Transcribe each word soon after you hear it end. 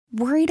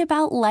Worried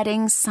about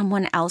letting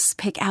someone else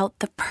pick out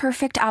the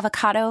perfect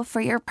avocado for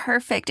your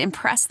perfect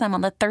impress them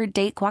on the third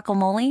date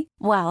guacamole?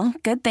 Well,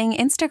 good thing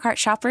Instacart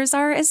shoppers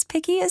are as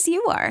picky as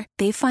you are.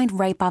 They find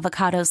ripe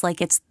avocados like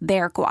it's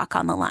their guac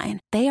on the line.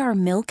 They are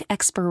milk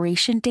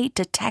expiration date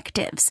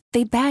detectives.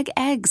 They bag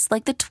eggs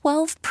like the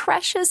 12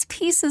 precious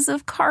pieces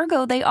of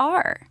cargo they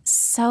are.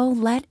 So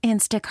let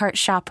Instacart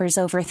shoppers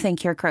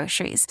overthink your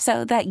groceries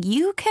so that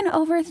you can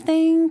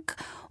overthink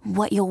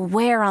what you'll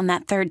wear on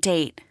that third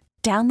date.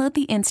 Download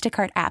the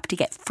Instacart app to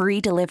get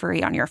free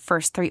delivery on your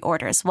first 3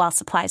 orders while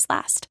supplies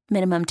last.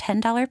 Minimum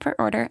 $10 per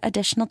order.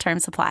 Additional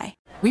terms apply.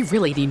 We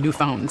really need new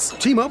phones.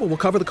 T-Mobile will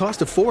cover the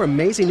cost of 4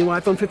 amazing new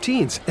iPhone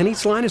 15s, and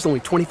each line is only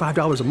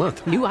 $25 a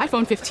month. New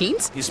iPhone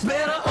 15s? It's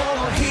better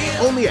over here.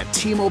 Only at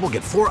T-Mobile,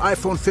 get 4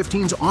 iPhone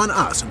 15s on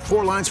us and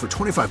 4 lines for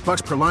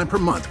 $25 per line per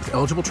month with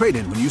eligible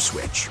trade-in when you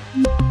switch.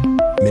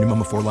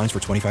 Minimum of 4 lines for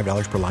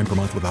 $25 per line per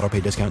month with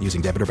autopay discount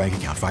using debit or bank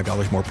account.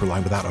 $5 more per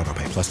line without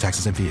autopay, plus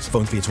taxes and fees.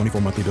 Phone fee at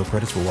 24 monthly bill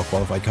credits for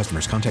well-qualified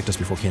customers. Contact us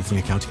before canceling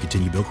account to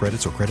continue bill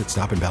credits or credit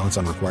stop and balance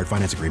on required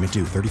finance agreement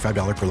due.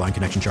 $35 per line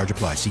connection charge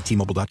applies. See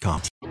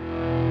T-Mobile.com.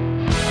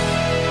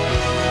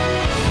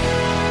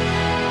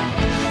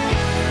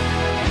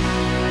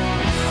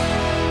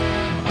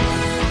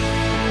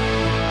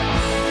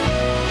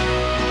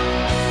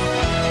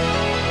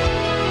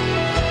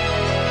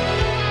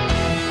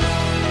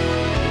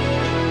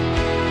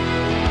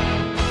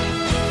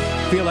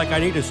 Feel like I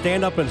need to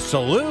stand up and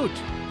salute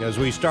as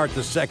we start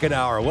the second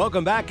hour.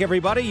 Welcome back,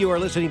 everybody. You are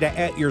listening to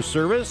At Your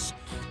Service,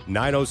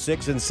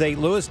 906 in St.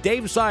 Louis.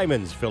 Dave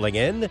Simons filling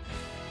in,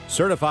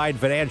 certified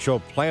financial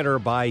planner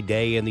by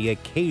day and the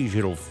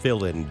occasional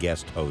fill-in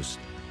guest host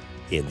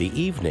in the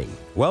evening.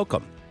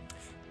 Welcome.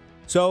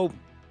 So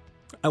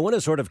I want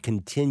to sort of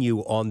continue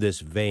on this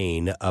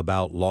vein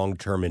about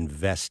long-term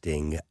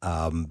investing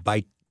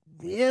by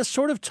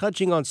sort of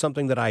touching on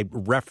something that I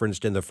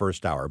referenced in the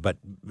first hour, but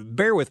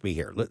bear with me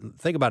here.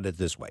 Think about it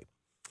this way.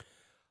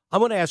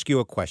 I'm going to ask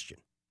you a question.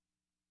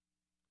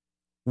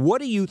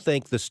 What do you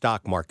think the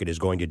stock market is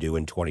going to do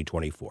in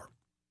 2024?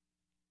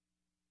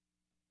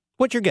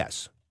 What's your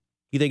guess?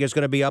 You think it's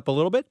going to be up a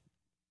little bit?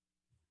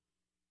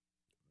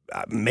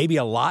 Maybe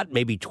a lot,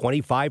 maybe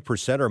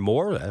 25% or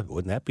more?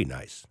 Wouldn't that be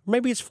nice?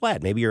 Maybe it's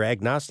flat. Maybe you're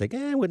agnostic.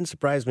 It wouldn't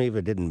surprise me if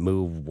it didn't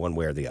move one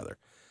way or the other.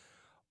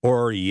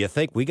 Or you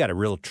think we got a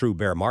real true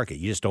bear market.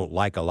 You just don't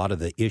like a lot of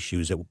the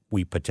issues that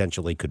we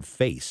potentially could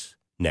face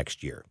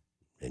next year.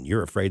 And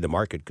you're afraid the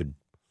market could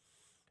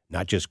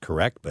not just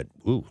correct, but,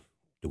 do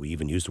we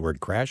even use the word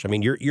crash? I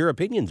mean, your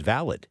opinion's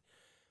valid.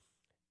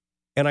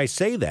 And I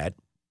say that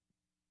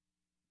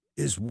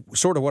is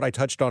sort of what I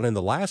touched on in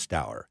the last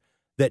hour,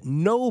 that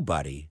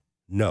nobody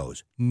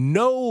knows.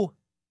 Nobody.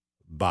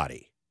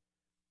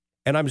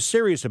 And I'm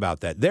serious about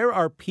that. There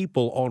are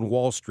people on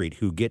Wall Street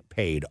who get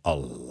paid a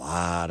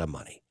lot of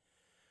money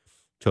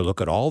to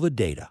look at all the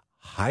data.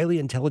 Highly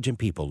intelligent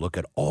people look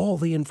at all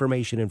the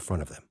information in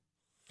front of them,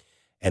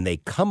 and they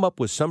come up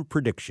with some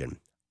prediction.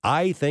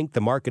 I think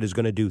the market is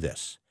going to do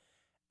this,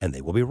 and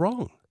they will be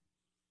wrong.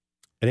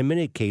 And in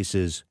many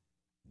cases,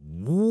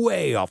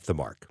 way off the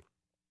mark.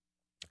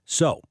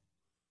 So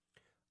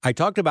I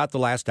talked about the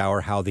last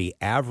hour how the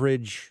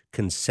average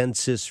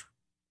consensus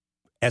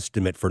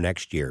estimate for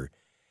next year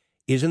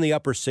is in the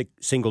upper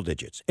single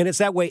digits. And it's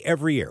that way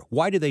every year.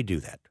 Why do they do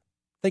that?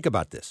 Think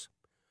about this.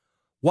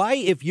 Why,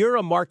 if you're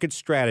a market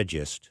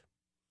strategist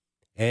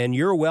and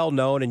you're well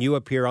known and you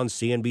appear on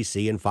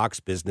CNBC and Fox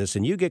Business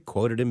and you get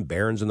quoted in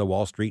Barron's and the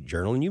Wall Street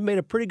Journal and you've made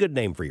a pretty good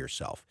name for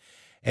yourself,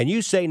 and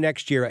you say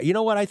next year, you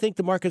know what, I think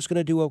the market's going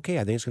to do okay.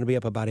 I think it's going to be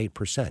up about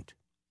 8%.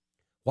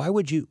 Why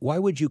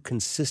would you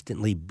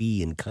consistently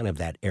be in kind of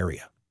that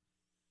area?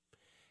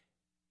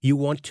 You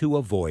want to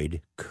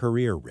avoid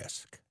career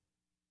risk.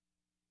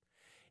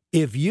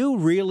 If you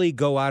really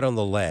go out on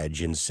the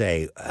ledge and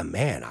say,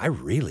 man, I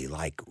really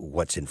like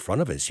what's in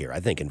front of us here. I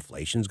think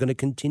inflation is going to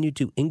continue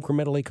to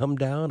incrementally come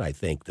down. I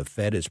think the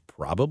Fed is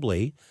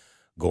probably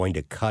going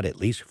to cut at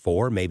least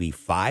 4, maybe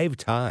 5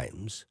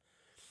 times.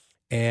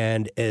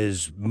 And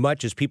as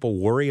much as people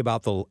worry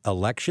about the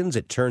elections,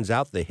 it turns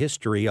out the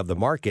history of the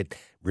market,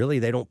 really,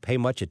 they don't pay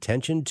much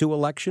attention to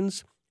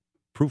elections.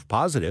 Proof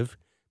positive.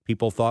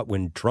 People thought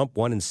when Trump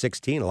won in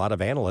 2016, a lot of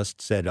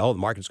analysts said, the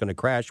market's going to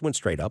crash, went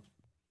straight up.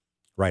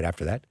 Right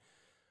after that.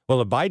 Well,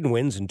 if Biden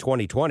wins in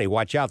 2020,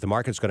 watch out, the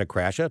market's going to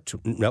crash.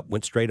 Nope,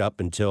 went straight up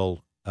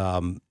until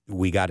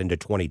we got into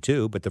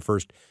 22. But the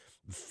first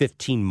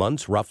 15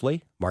 months,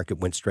 roughly, market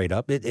went straight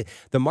up.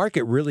 The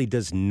market really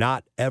does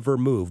not ever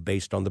move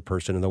based on the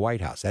person in the White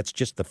House. That's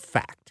just the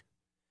fact.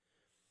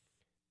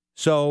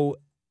 So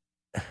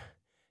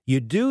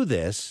you do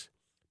this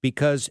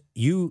because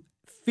you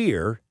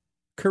fear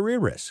career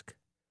risk.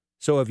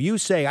 So if you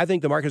say, I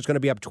think the market's going to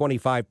be up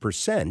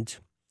 25%,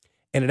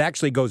 and it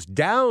actually goes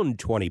down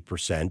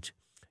 20%,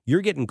 you're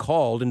getting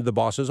called into the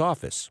boss's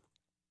office.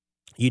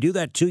 You do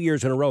that 2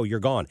 years in a row, you're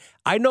gone.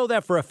 I know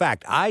that for a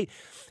fact. I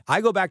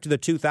go back to the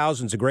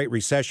 2000s, a great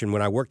recession,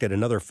 when I worked at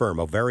another firm,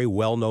 a very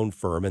well-known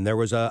firm, and there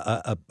was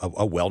a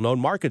well-known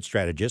market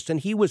strategist, and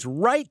he was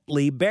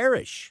rightly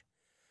bearish.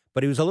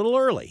 But he was a little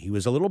early. He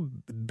was a little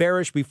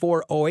bearish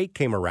before 08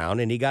 came around,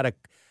 and he got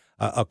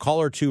a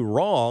call or two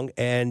wrong,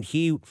 and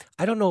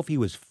I don't know if he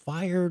was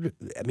fired.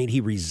 I mean,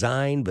 he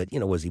resigned, but,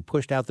 was he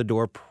pushed out the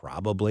door?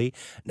 Probably.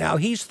 Now,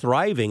 he's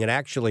thriving and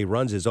actually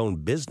runs his own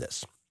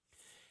business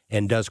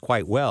and does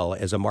quite well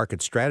as a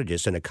market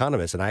strategist and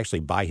economist, and I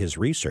actually buy his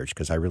research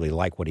because I really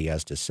like what he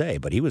has to say.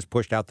 But he was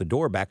pushed out the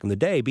door back in the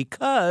day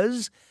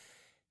because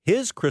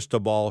his crystal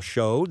ball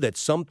showed that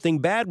something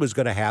bad was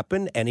going to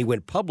happen, and he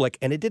went public,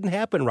 and it didn't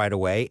happen right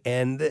away.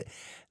 And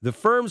the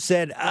firm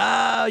said,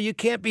 you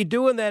can't be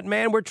doing that,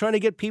 man. We're trying to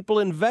get people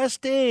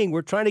investing.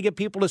 We're trying to get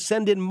people to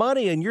send in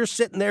money, and you're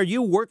sitting there,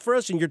 you work for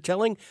us, and you're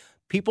telling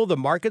people the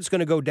market's going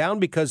to go down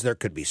because there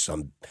could be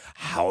some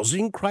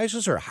housing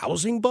crisis or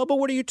housing bubble?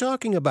 What are you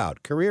talking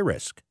about? Career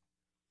risk.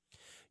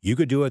 You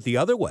could do it the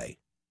other way.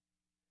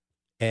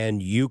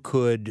 And you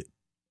could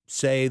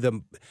say let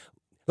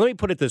me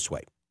put it this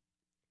way.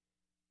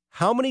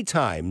 How many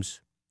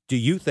times do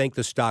you think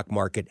the stock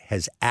market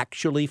has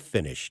actually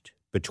finished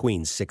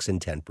between 6 and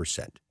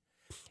 10%?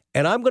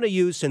 And I'm going to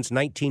use since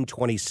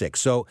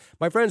 1926. So,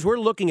 my friends, we're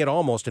looking at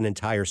almost an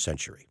entire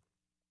century.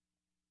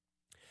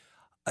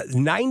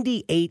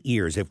 98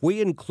 years, if we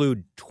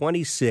include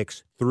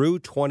 26 through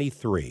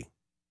 23,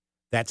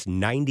 that's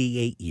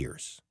 98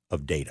 years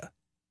of data.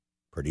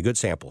 Pretty good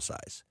sample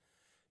size.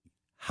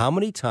 How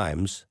many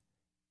times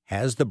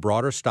has the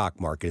broader stock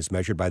market, as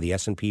measured by the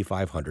S&P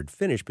 500,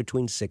 finished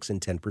between 6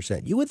 and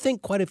 10%? You would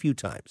think quite a few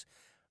times.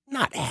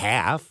 Not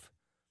half,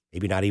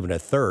 maybe not even a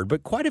third,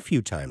 but quite a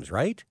few times,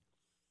 right?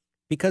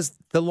 Because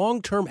the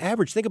long-term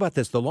average, think about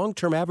this, the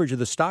long-term average of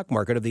the stock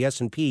market of the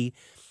S&P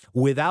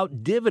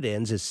without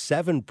dividends is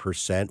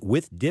 7%.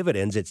 With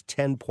dividends, it's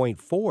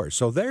 10.4.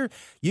 So there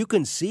you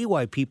can see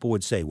why people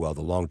would say, well,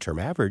 the long-term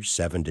average,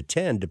 7 to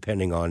 10,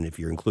 depending on if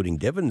you're including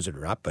dividends or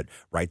not, but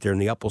right there in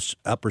the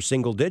upper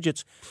single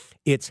digits.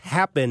 It's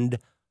happened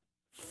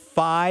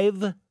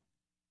 5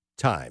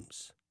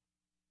 times.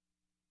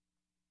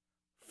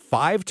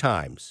 5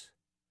 times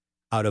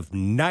out of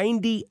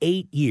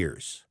 98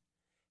 years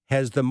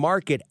has the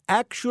market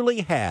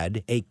actually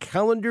had a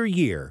calendar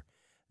year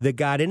that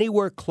got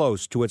anywhere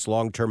close to its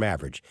long-term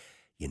average.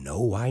 You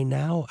know why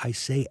now I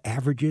say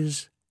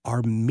averages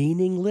are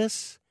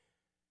meaningless?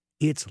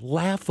 It's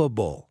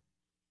laughable.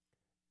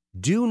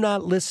 Do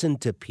not listen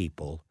to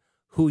people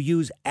who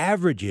use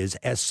averages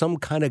as some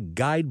kind of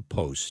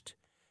guidepost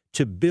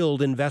to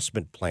build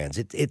investment plans.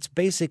 It's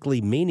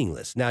basically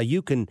meaningless. Now,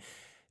 you can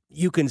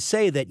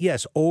say that,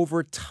 yes,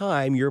 over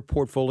time your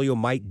portfolio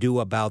might do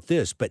about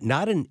this, but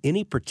not in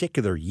any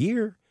particular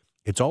year.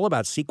 It's all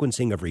about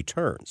sequencing of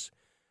returns.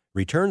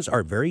 Returns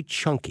are very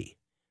chunky.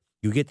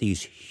 You get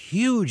these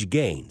huge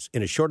gains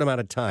in a short amount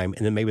of time,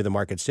 and then maybe the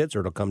market sits or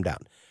it'll come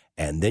down.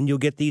 And then you'll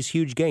get these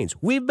huge gains.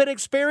 We've been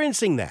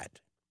experiencing that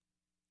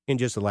in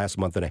just the last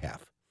month and a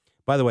half.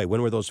 By the way,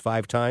 when were those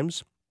 5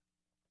 times?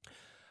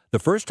 The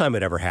first time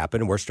it ever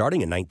happened, and we're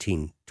starting in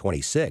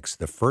 1926,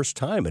 the first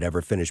time it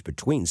ever finished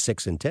between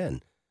 6 and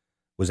 10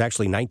 was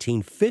actually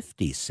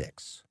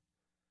 1956,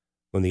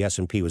 when the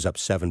S&P was up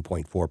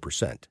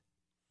 7.4%.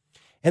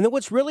 And then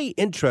what's really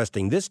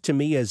interesting, this to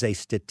me is a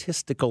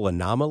statistical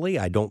anomaly.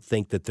 I don't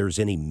think that there's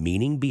any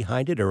meaning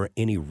behind it or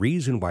any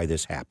reason why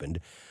this happened.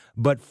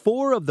 But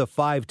 4 of the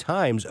 5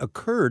 times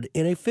occurred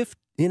in a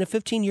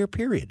 15-year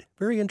period.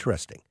 Very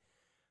interesting.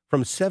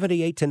 From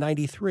 78 to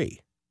 93,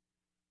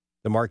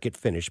 the market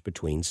finished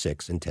between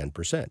 6 and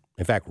 10%.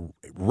 In fact,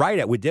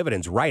 with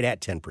dividends, right at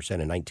 10% in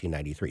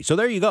 1993. So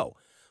there you go.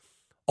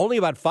 Only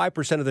about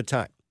 5% of the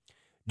time.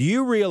 Do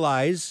you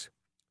realize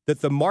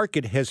that the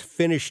market has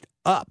finished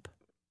up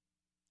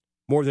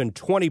more than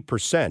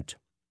 20%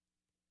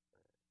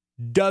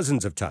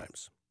 dozens of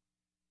times?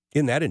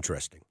 Isn't that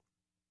interesting?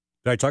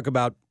 Did I talk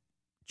about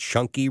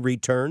chunky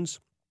returns?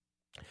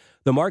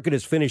 The market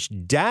has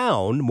finished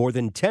down more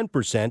than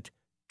 10%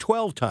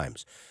 12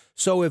 times.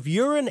 So if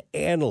you're an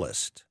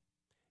analyst,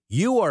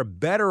 you are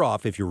better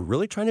off, if you're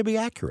really trying to be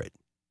accurate,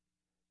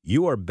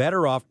 you are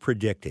better off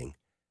predicting,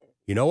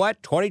 you know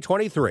what,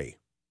 2023,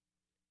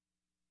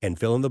 and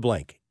fill in the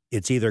blank.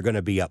 It's either going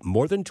to be up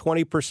more than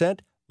 20%,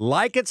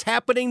 like it's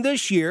happening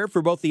this year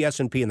for both the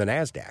S&P and the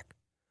NASDAQ,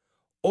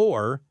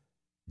 or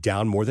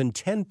down more than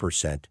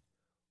 10%,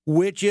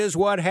 which is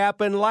what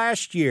happened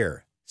last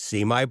year.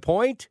 See my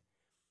point?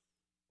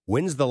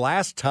 When's the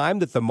last time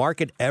that the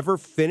market ever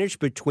finished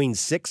between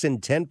 6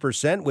 and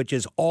 10%, which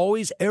is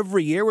always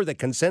every year where the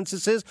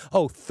consensus is,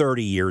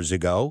 30 years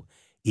ago?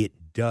 It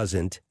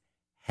doesn't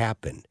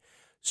happen.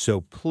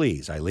 So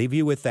please, I leave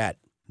you with that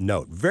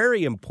note.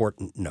 Very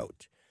important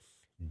note.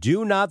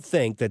 Do not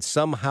think that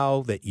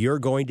somehow that you're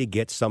going to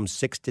get some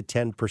 6 to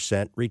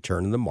 10%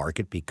 return in the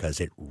market, because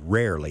it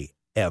rarely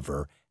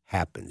ever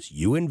happens.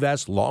 You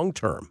invest long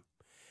term,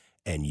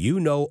 and you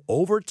know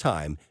over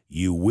time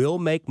you will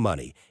make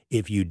money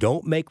if you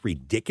don't make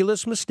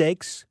ridiculous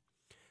mistakes,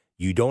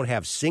 You don't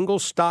have single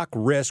stock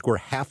risk where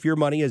half your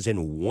money is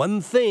in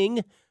one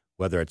thing,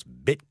 whether it's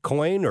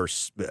Bitcoin or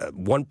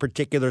one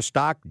particular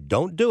stock.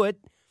 Don't do it.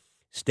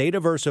 Stay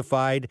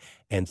diversified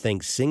and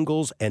think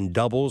singles and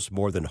doubles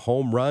more than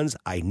home runs.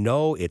 I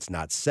know it's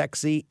not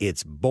sexy.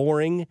 It's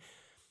boring.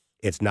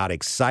 It's not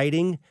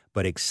exciting,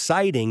 but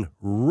exciting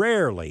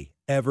rarely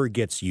ever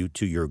gets you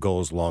to your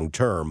goals long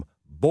term.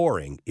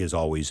 Boring is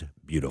always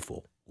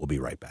beautiful. We'll be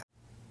right back.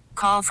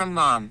 Call from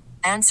mom.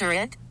 Answer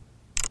it.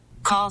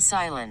 Call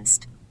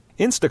silenced.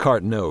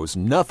 Instacart knows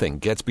nothing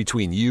gets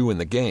between you and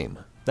the game.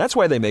 That's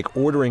why they make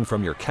ordering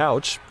from your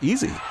couch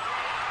easy.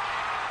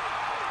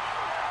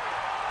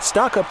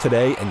 Stock up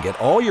today and get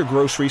all your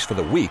groceries for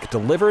the week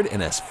delivered in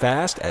as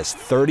fast as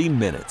 30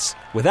 minutes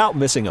without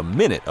missing a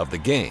minute of the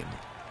game.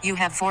 You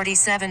have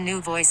 47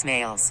 new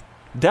voicemails.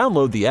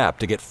 Download the app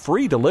to get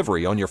free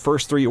delivery on your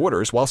first 3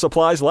 orders while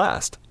supplies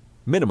last.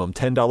 Minimum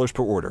 $10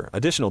 per order.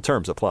 Additional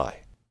terms apply.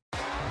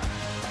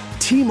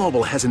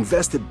 T-Mobile has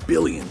invested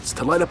billions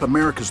to light up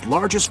America's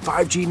largest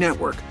 5G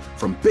network,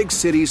 from big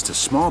cities to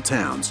small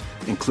towns,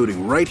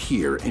 including right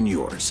here in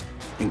yours.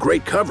 And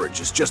great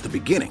coverage is just the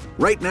beginning.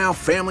 Right now,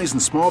 families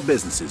and small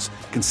businesses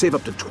can save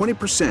up to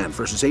 20%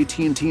 versus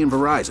AT&T and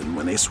Verizon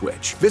when they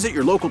switch. Visit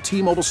your local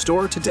T-Mobile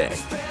store today.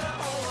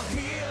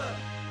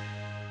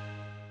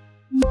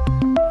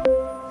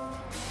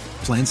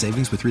 Plan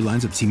savings with 3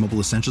 lines of T-Mobile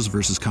Essentials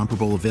versus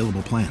comparable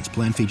available plans.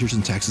 Plan features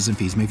and taxes and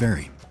fees may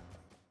vary.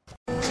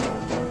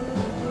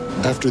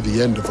 After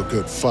the end of a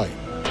good fight,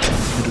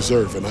 you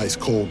deserve an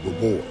ice-cold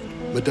reward.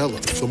 Modelo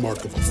is the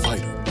mark of a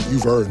fighter.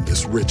 You've earned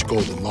this rich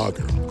golden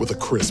lager with a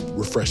crisp,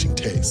 refreshing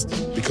taste.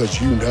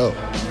 Because you know,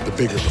 the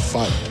bigger the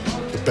fight,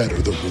 the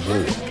better the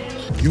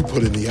reward. You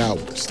put in the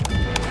hours,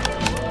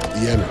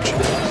 the energy,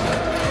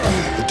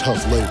 the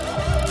tough labor.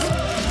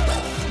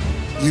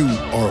 You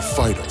are a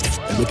fighter,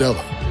 and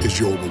Modelo is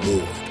your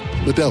reward.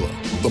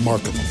 Modelo, the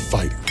mark of a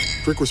fighter.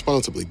 Drink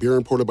responsibly. Beer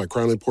imported by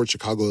Crown Imports,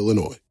 Chicago,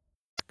 Illinois.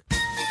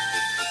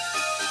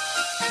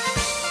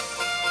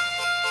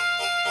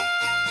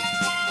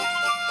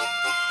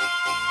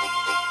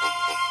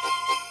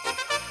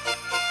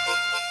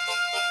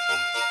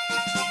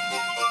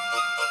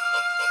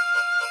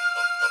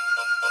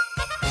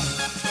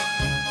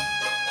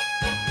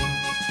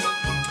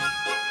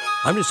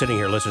 I'm just sitting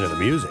here listening to the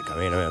music. I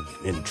mean, I'm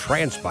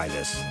entranced by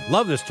this.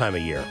 Love this time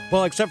of year.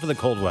 Well, except for the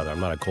cold weather. I'm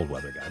not a cold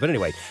weather guy. But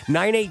anyway,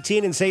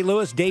 9:18 in St.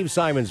 Louis. Dave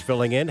Simons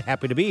filling in.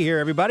 Happy to be here,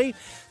 everybody.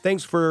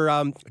 Thanks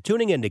for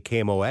tuning in to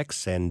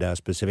KMOX and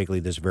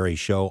specifically this very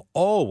show.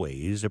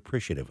 Always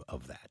appreciative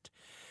of that.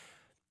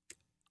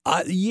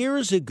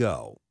 Years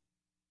ago,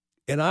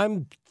 and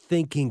I'm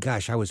thinking,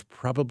 gosh, I was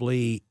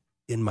probably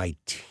in my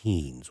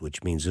teens,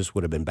 which means this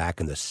would have been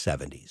back in the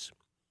 70s.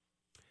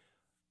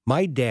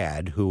 My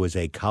dad, who was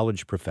a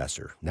college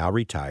professor, now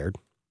retired,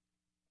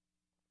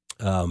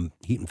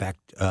 in fact,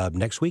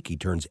 next week he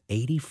turns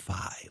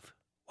 85.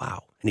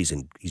 Wow.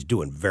 And he's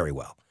doing very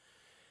well.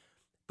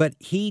 But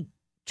he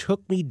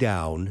took me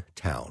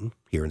downtown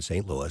here in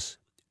St. Louis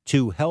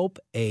to help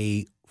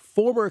a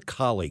former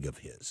colleague of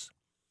his,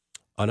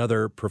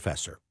 another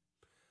professor,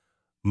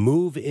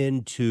 move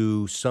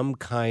into some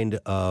kind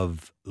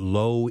of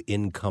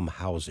low-income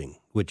housing,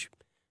 which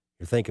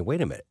you're thinking, wait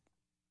a minute.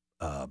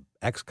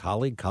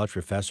 Ex-colleague, college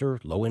professor,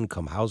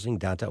 low-income housing,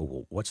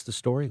 downtown. What's the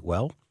story?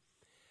 Well,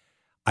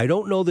 I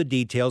don't know the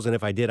details, and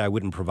if I did, I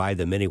wouldn't provide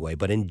them anyway.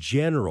 But in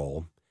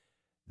general,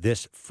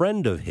 this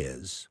friend of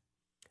his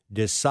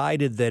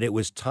decided that it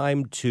was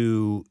time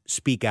to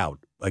speak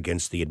out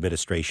against the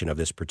administration of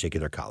this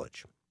particular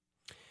college.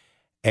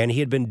 And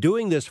he had been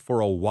doing this for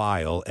a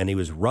while, and he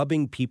was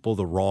rubbing people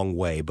the wrong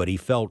way, but he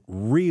felt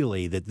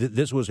really that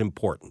this was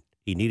important.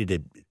 He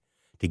needed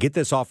to get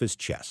this off his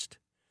chest.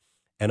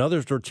 And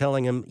others were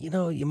telling him,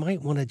 you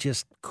might want to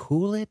just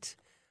cool it.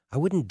 I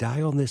wouldn't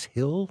die on this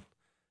hill.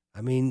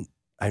 I mean,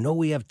 I know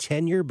we have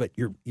tenure, but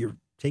you're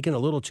taking a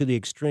little to the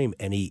extreme.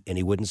 And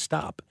he wouldn't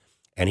stop.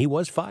 And he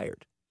was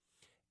fired.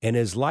 And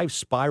his life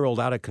spiraled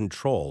out of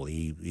control.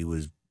 He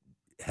was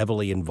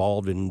heavily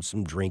involved in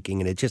some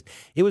drinking. And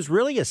it was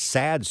really a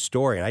sad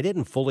story. And I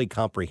didn't fully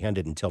comprehend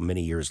it until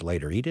many years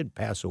later. He did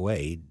pass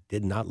away. He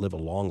did not live a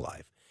long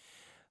life.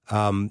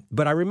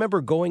 But I remember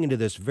going into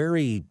this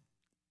very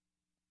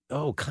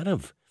kind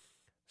of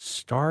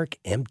stark,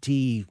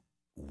 empty,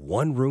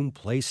 one-room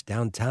place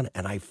downtown,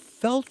 and I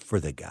felt for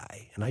the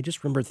guy. And I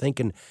just remember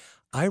thinking,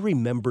 I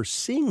remember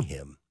seeing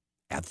him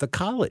at the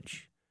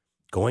college,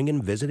 going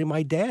and visiting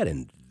my dad,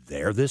 and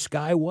there this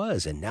guy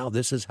was, and now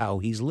this is how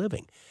he's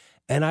living.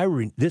 And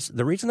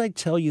the reason I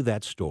tell you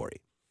that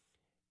story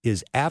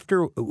is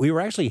after we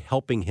were actually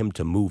helping him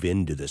to move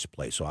into this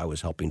place, so I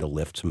was helping to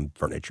lift some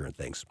furniture and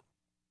things.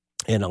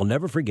 And I'll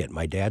never forget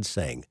my dad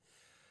saying,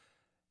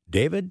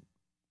 David,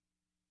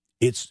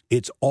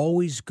 It's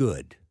always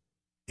good.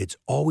 It's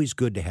always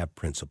good to have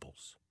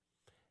principles.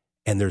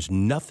 And there's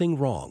nothing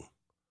wrong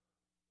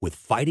with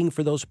fighting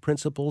for those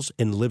principles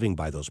and living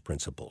by those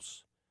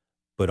principles.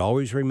 But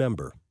always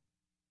remember,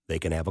 they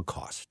can have a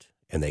cost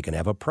and they can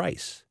have a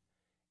price.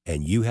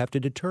 And you have to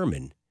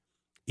determine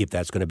if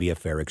that's going to be a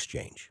fair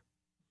exchange.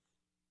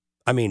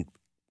 I mean,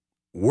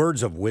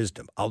 words of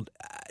wisdom.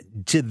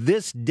 To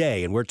this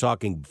day, and we're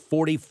talking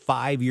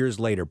 45 years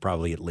later,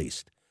 probably at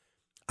least,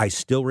 I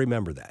still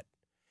remember that.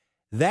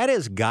 That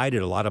has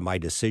guided a lot of my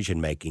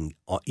decision-making,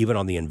 even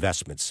on the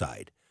investment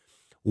side.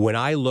 When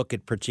I look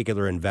at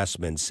particular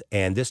investments,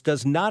 and this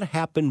does not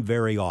happen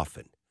very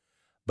often,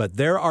 but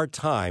there are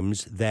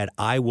times that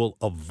I will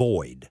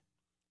avoid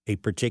a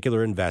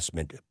particular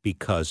investment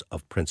because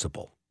of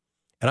principle.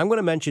 And I'm going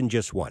to mention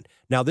just one.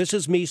 Now, this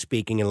is me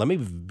speaking, and let me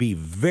be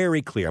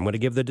very clear. I'm going to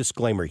give the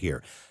disclaimer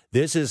here.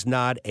 This is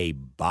not a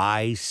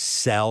buy,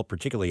 sell,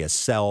 particularly a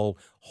sell,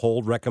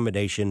 hold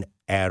recommendation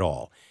at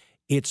all.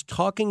 It's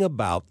talking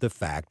about the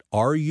fact,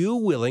 are you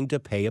willing to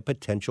pay a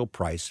potential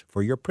price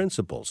for your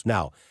principles?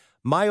 Now,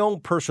 my own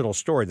personal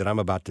story that I'm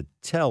about to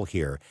tell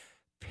here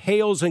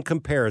pales in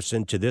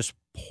comparison to this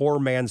poor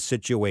man's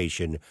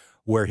situation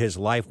where his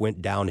life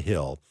went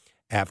downhill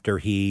after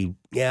he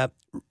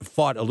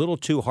fought a little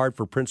too hard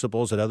for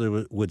principles that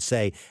others would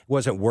say it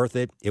wasn't worth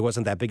it. It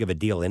wasn't that big of a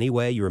deal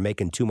anyway. You were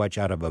making too much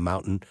out of a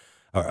mountain,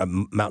 or a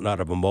mountain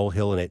out of a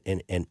molehill,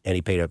 and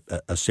he paid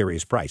a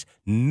serious price.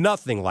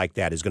 Nothing like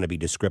that is going to be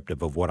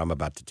descriptive of what I'm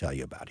about to tell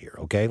you about here,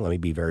 okay? Let me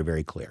be very,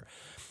 very clear.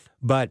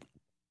 But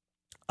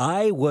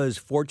I was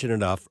fortunate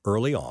enough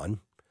early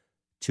on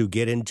to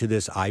get into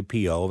this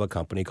IPO of a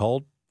company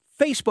called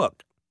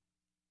Facebook.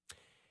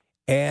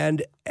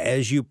 And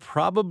as you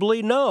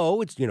probably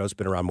know, it's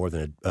been around more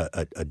than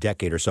a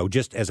decade or so,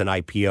 just as an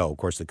IPO. Of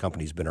course, the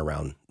company's been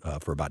around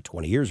for about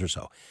 20 years or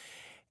so.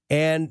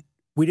 And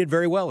we did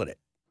very well in it.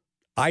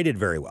 I did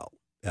very well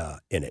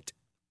in it.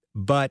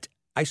 But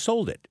I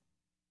sold it.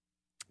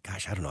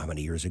 Gosh, I don't know how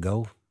many years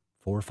ago,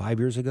 4 or 5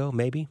 years ago,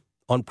 maybe,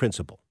 on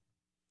principle.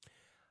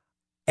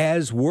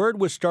 As word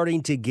was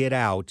starting to get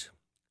out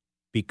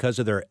because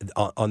of their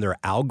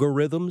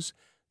algorithms,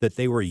 that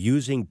they were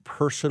using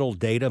personal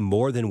data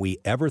more than we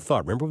ever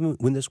thought. Remember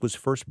when this was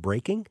first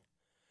breaking?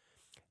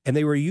 And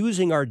they were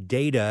using our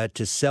data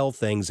to sell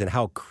things, and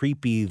how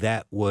creepy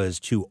that was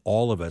to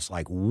all of us.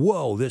 Like,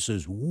 whoa, this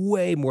is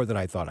way more than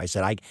I thought. I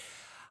said,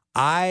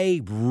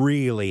 I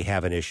really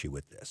have an issue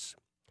with this.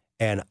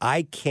 And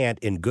I can't,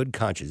 in good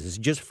conscience, this is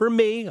just for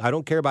me. I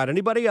don't care about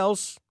anybody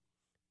else.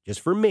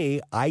 Just for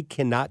me, I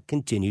cannot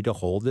continue to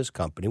hold this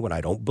company when I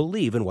don't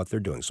believe in what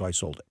they're doing. So I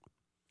sold it.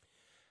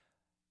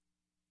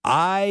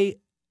 I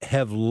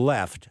have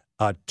left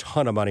a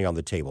ton of money on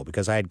the table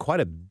because I had quite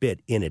a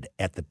bit in it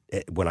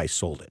when I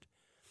sold it.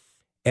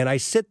 And I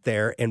sit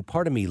there, and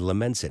part of me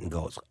laments it and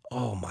goes,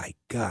 oh, my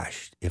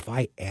gosh, if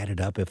I added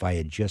up, if I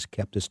had just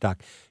kept the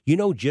stock.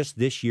 Just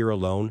this year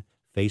alone,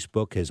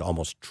 Facebook has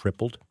almost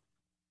tripled.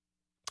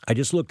 I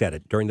just looked at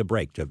it during the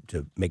break to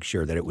make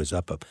sure that it was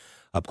up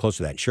close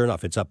to that. Sure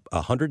enough, it's up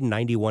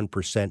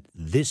 191%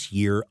 this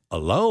year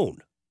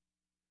alone.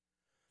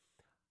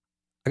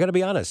 I got to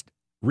be honest.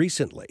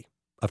 Recently,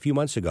 a few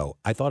months ago,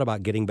 I thought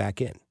about getting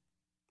back in,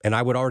 and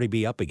I would already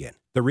be up again.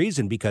 The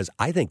reason, because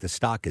I think the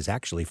stock is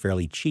actually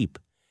fairly cheap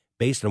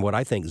based on what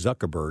I think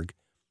Zuckerberg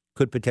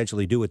could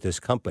potentially do with this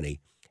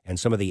company and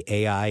some of the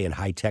AI and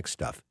high-tech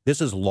stuff.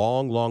 This is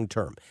long, long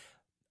term.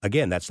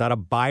 Again, that's not a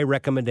buy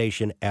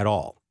recommendation at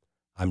all.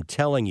 I'm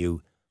telling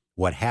you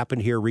what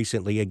happened here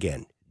recently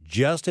again.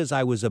 Just as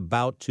I was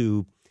about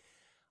to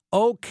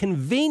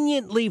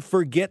conveniently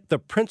forget the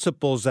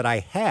principles that I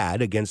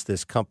had against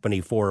this company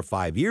 4 or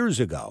 5 years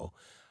ago,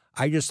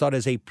 I just thought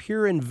as a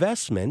pure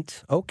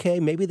investment,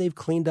 okay, maybe they've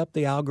cleaned up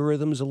the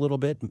algorithms a little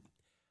bit.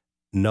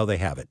 No, they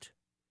haven't.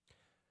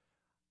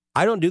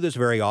 I don't do this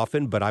very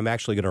often, but I'm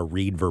actually going to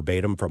read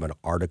verbatim from an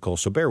article,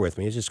 so bear with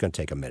me. It's just going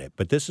to take a minute.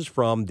 But this is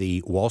from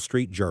the Wall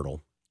Street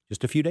Journal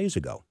just a few days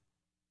ago.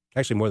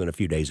 Actually, more than a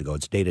few days ago.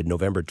 It's dated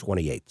November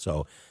 28th,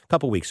 so a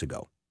couple weeks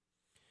ago.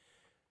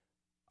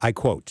 I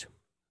quote,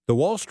 "The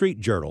Wall Street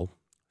Journal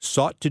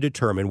sought to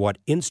determine what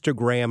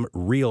Instagram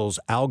Reels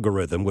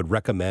algorithm would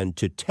recommend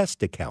to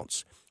test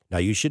accounts." Now,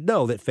 you should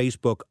know that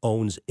Facebook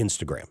owns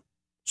Instagram.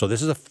 So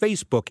this is a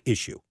Facebook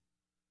issue.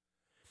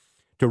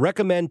 "To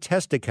recommend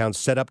test accounts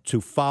set up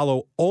to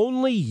follow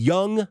only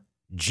young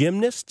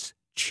gymnasts,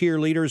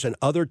 cheerleaders, and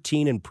other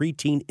teen and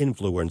preteen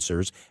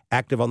influencers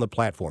active on the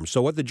platform."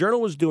 So what the Journal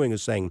was doing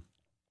is saying,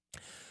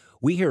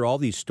 we hear all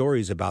these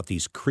stories about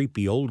these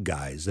creepy old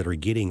guys that are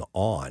getting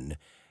on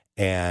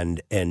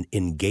and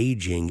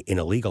engaging in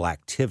illegal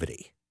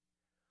activity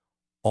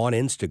on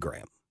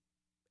Instagram.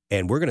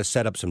 And we're going to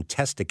set up some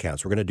test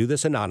accounts. We're going to do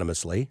this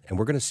anonymously, and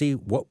we're going to see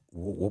what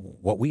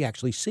we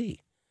actually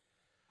see.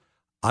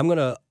 I'm going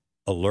to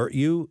alert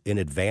you in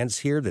advance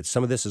here that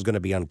some of this is going to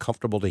be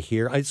uncomfortable to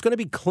hear. It's going to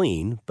be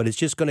clean, but it's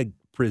just going to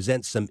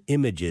present some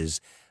images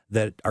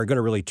that are going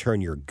to really turn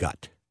your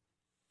gut.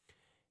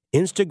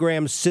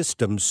 Instagram's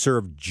systems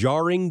serve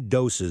jarring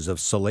doses of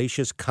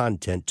salacious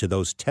content to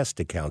those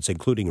test accounts,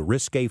 including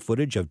risque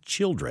footage of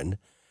children,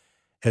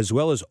 as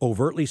well as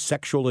overtly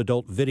sexual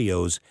adult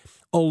videos,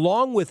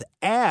 along with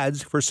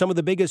ads for some of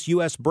the biggest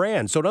U.S.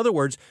 brands. So in other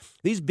words,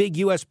 these big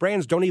U.S.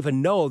 brands don't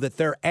even know that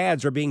their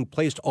ads are being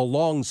placed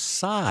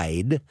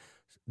alongside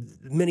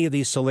many of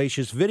these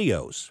salacious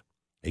videos.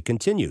 It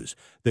continues.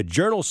 The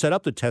Journal set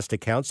up the test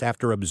accounts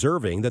after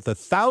observing that the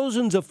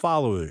thousands of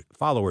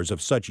followers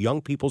of such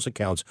young people's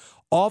accounts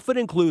often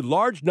include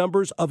large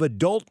numbers of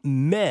adult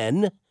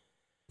men,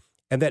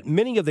 and that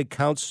many of the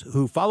accounts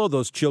who follow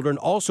those children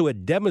also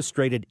had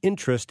demonstrated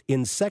interest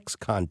in sex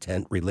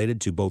content related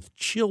to both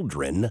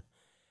children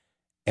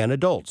and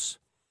adults.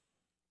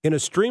 In a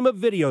stream of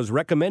videos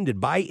recommended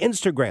by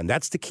Instagram,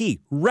 that's the key,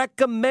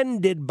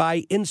 recommended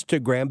by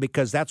Instagram,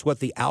 because that's what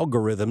the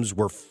algorithms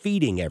were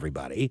feeding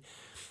everybody.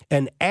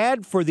 An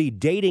ad for the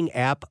dating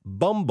app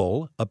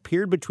Bumble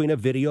appeared between a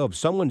video of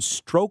someone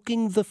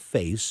stroking the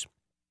face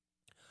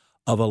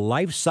of a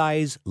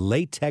life-size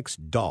latex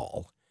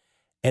doll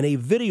and a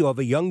video of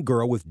a young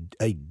girl with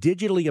a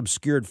digitally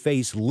obscured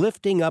face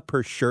lifting up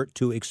her shirt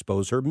to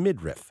expose her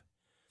midriff.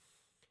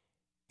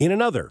 In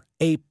another,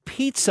 a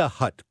Pizza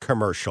Hut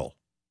commercial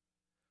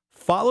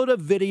followed a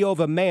video of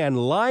a man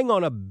lying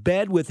on a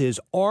bed with his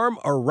arm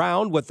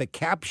around what the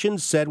caption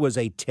said was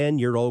a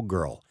 10-year-old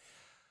girl.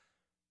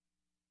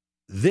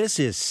 This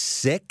is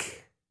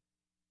sick.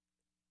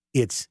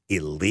 It's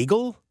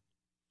illegal,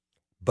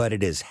 but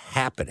it is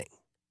happening.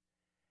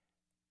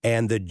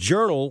 And the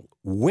Journal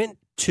went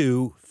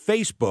to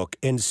Facebook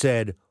and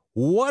said,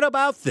 what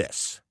about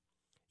this?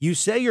 You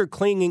say you're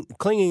cleaning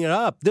it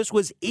up. This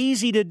was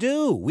easy to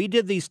do. We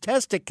did these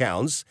test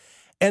accounts,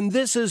 and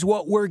this is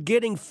what we're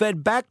getting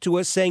fed back to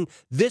us, saying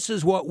this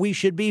is what we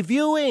should be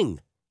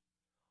viewing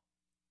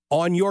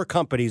on your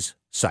company's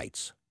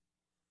sites.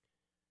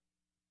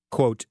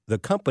 Quote, the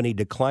company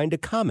declined to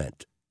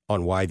comment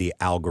on why the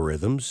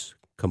algorithms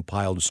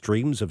compiled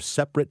streams of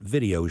separate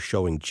videos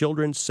showing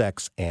children's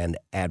sex and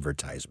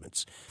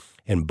advertisements.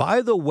 And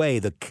by the way,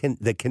 the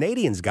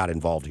Canadians got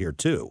involved here,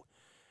 too.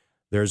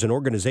 There's an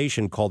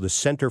organization called the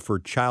Center for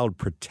Child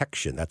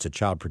Protection. That's a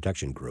child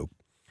protection group.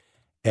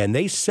 And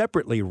they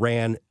separately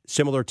ran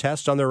similar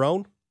tests on their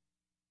own,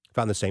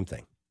 found the same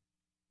thing.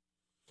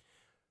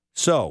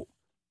 So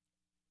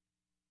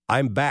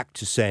I'm back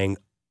to saying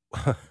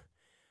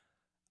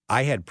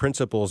I had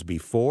principles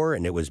before,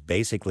 and it was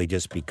basically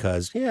just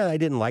because, I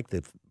didn't like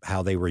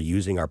how they were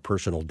using our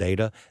personal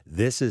data.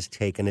 This has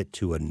taken it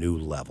to a new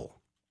level.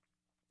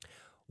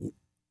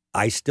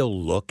 I still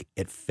look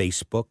at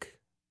Facebook.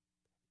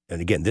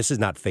 And again, this is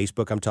not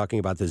Facebook I'm talking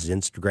about. This is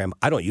Instagram.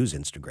 I don't use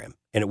Instagram.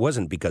 And it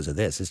wasn't because of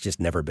this. It's just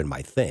never been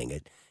my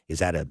thing. Is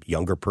that a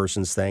younger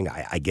person's thing?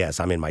 I guess.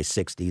 I'm in my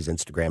 60s.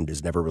 Instagram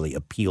has never really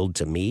appealed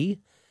to me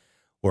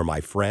or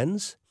my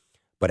friends.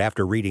 But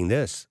after reading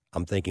this,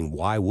 I'm thinking,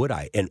 why would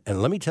I? And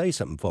let me tell you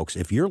something, folks.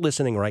 If you're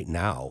listening right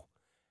now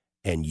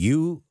and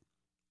you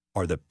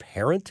are the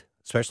parent,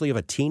 especially of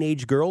a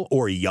teenage girl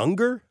or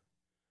younger,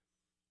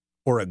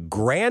 or a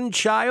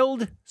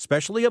grandchild,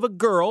 especially of a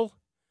girl,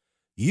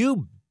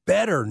 you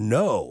better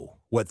know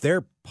what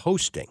they're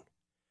posting.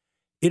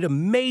 It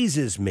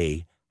amazes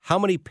me how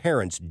many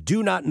parents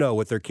do not know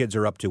what their kids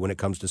are up to when it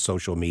comes to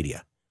social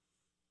media.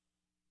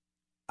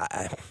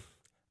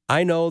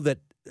 I know that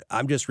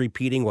I'm just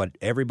repeating what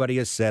everybody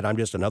has said. I'm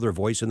just another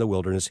voice in the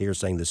wilderness here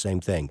saying the same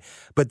thing.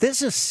 But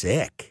this is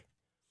sick.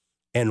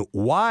 And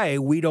why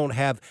we don't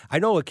have, I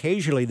know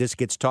occasionally this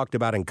gets talked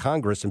about in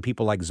Congress and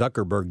people like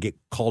Zuckerberg get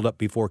called up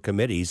before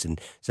committees and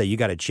say, you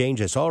got to change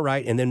this. All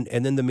right. And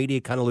then the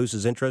media kind of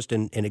loses interest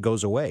and it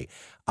goes away.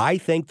 I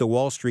thank the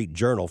Wall Street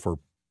Journal for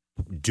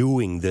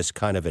doing this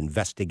kind of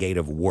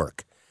investigative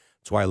work.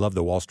 That's why I love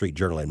the Wall Street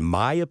Journal. In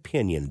my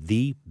opinion,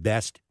 the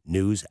best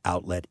news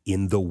outlet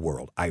in the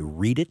world. I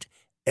read it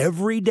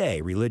every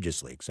day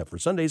religiously, except for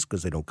Sundays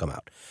because they don't come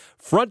out.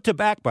 Front to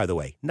back, by the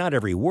way. Not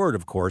every word,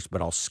 of course, but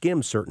I'll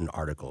skim certain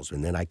articles.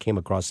 And then I came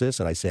across this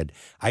and I said,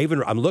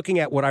 I'm looking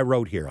at what I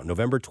wrote here on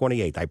November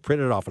 28th. I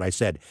printed it off and I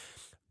said,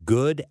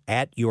 good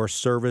at your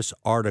service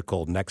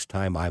article next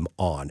time I'm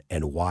on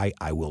and why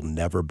I will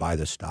never buy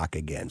the stock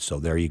again. So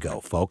there you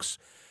go, folks.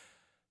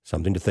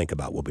 Something to think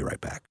about. We'll be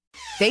right back.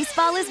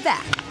 Baseball is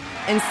back,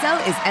 and so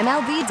is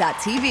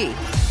MLB.tv.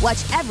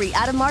 Watch every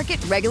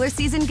out-of-market regular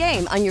season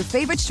game on your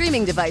favorite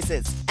streaming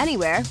devices,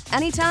 anywhere,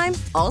 anytime,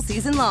 all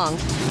season long.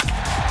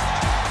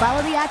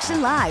 Follow the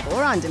action live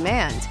or on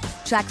demand.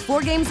 Track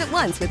 4 games at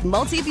once with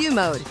multi-view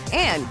mode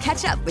and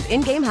catch up with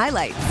in-game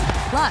highlights.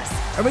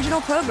 Plus,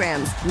 original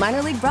programs,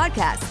 minor league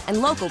broadcasts,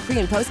 and local pre-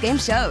 and post-game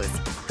shows.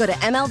 Go to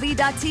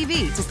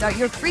MLB.tv to start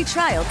your free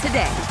trial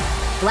today.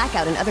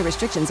 Blackout and other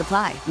restrictions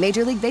apply.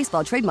 Major League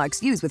Baseball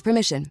trademarks used with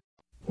permission.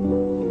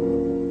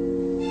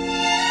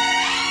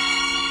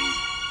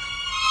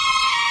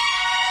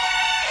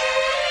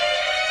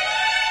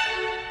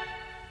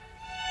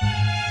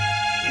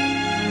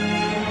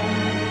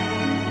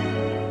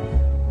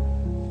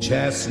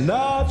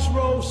 Chestnuts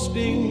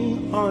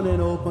roasting on an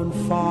open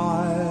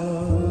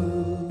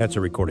fire. That's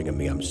a recording of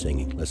me. I'm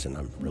singing. Listen,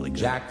 I'm really good.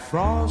 Jack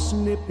Frost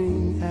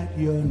nipping at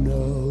your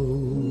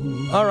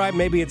nose. All right,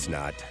 maybe it's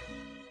not.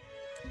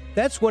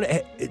 That's one.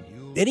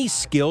 Any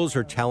skills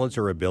or talents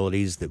or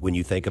abilities that when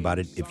you think about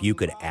it, if you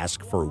could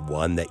ask for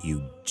one that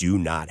you do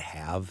not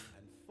have,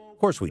 of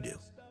course we do.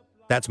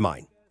 That's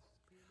mine.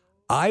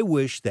 I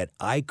wish that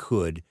I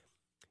could.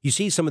 You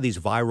see some of these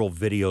viral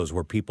videos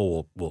where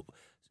people will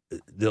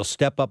they'll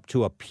step up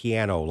to a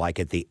piano like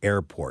at the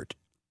airport,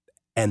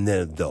 and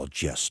then they'll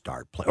just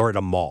start playing, or at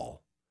a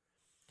mall,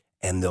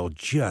 and they'll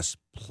just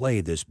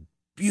play this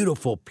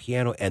beautiful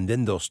piano, and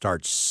then they'll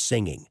start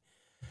singing.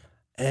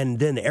 And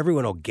then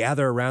everyone will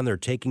gather around, they're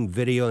taking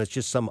video, and it's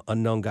just some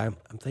unknown guy.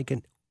 I'm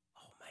thinking,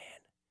 oh, man,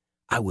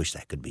 I wish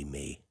that could be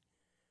me.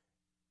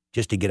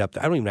 Just to get up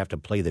there. I don't even have to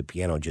play the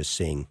piano, just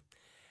sing.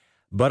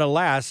 But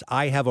alas,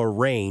 I have a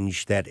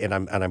range that, and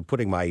I'm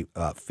putting my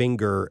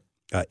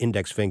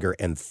index finger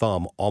and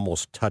thumb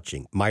almost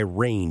touching. My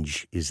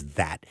range is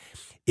that.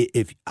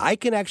 If I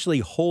can actually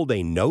hold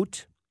a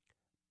note,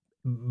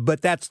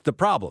 but that's the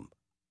problem.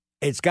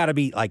 It's got to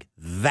be like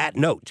that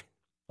note.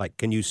 Like,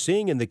 can you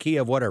sing in the key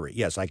of whatever?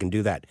 Yes, I can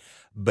do that.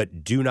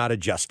 But do not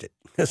adjust it,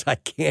 because I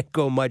can't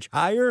go much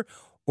higher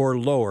or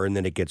lower, and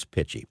then it gets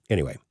pitchy.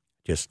 Anyway,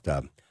 just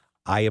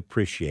I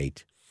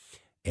appreciate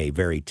a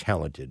very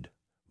talented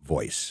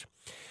voice.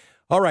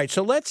 All right,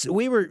 so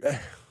we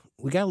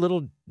got a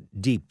little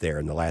deep there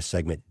in the last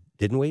segment,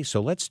 didn't we?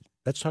 So let's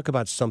talk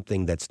about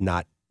something that's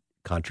not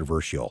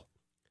controversial.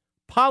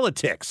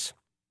 Politics.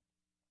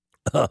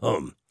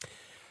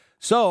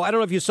 So I don't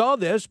know if you saw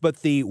this,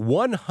 but the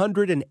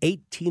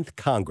 118th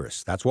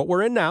Congress, that's what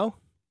we're in now,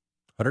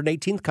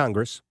 118th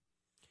Congress,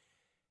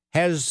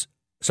 has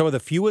some of the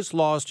fewest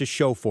laws to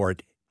show for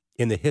it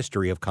in the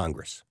history of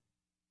Congress.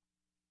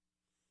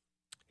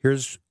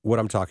 Here's what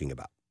I'm talking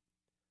about.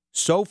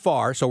 So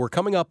far, so we're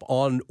coming up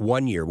on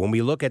 1 year. When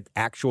we look at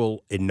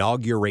actual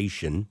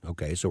inauguration,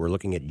 okay, so we're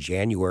looking at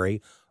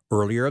January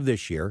earlier of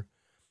this year,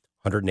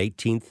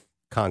 118th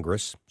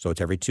Congress, so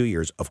it's every 2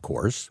 years, of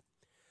course.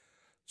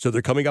 So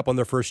they're coming up on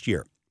their first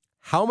year.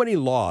 How many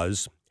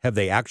laws have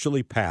they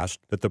actually passed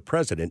that the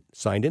president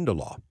signed into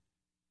law?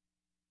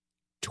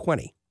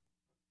 20.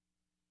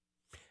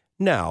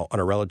 Now, on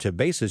a relative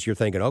basis, you're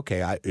thinking,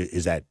 okay,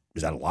 is that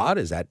a lot?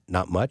 Is that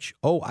not much?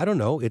 Oh, I don't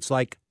know. It's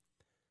like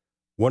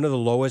one of the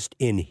lowest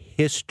in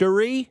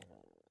history.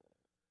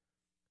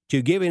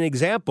 To give an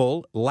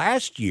example, the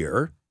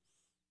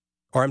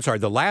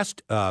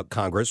last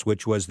Congress,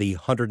 which was the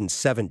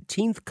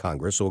 117th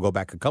Congress, so we'll go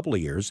back a couple of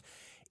years,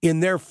 in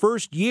their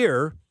first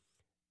year,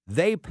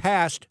 they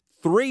passed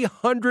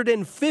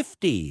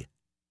 350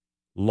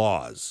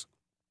 laws.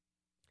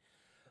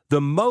 The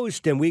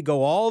most, and we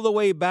go all the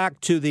way back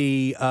to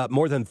the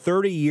more than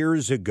 30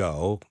 years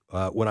ago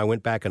when I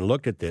went back and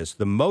looked at this,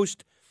 the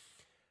most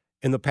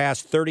in the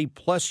past 30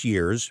 plus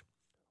years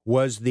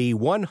was the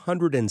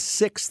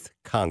 106th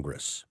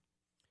Congress.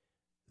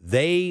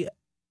 They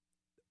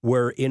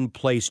were in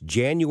place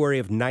January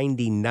of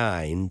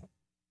 99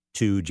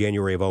 to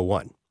January of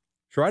 01.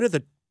 So right at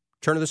the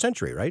turn of the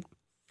century, right?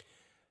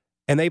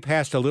 And they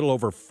passed a little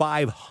over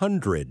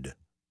 500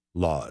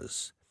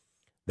 laws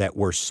that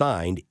were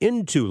signed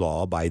into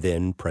law by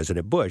then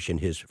President Bush in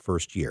his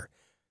first year.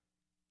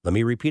 Let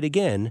me repeat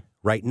again.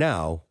 Right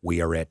now,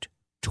 we are at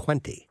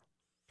 20.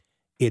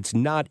 It's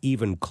not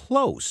even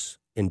close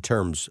in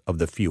terms of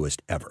the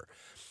fewest ever.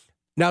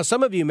 Now,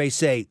 some of you may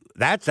say,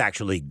 that's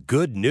actually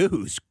good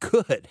news.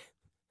 Good.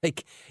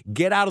 Like,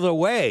 get out of the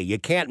way. You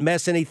can't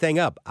mess anything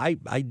up. I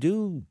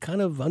do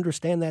kind of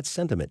understand that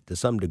sentiment to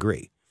some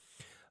degree.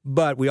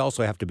 But we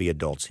also have to be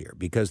adults here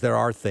because there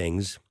are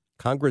things.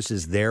 Congress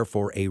is there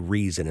for a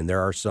reason, and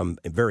there are some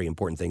very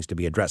important things to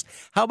be addressed.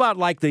 How about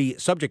like the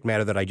subject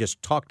matter that I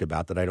just talked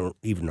about that I don't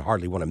even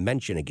hardly want to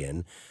mention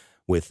again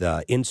with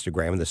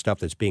Instagram and the stuff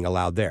that's being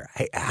allowed there?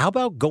 Hey, how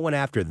about going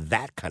after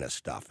that kind of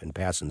stuff and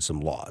passing some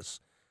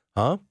laws?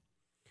 Huh?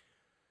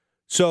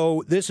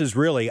 So this is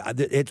really,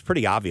 it's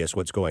pretty obvious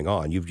what's going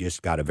on. You've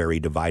just got a very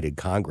divided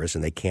Congress,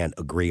 and they can't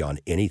agree on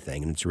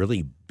anything. And it's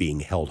really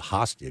being held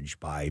hostage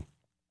by,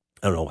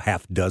 I don't know,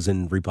 half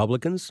dozen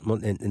Republicans,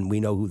 and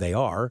we know who they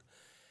are.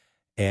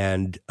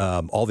 And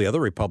all the other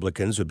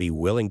Republicans would be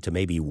willing to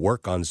maybe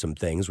work on some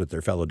things with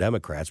their fellow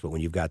Democrats. But when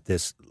you've got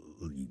this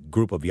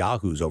group of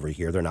yahoos over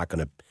here, they're not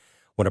going to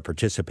want to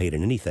participate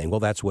in anything.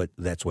 Well, that's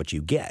what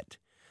you get.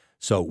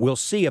 So we'll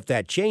see if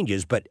that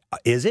changes. But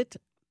is it?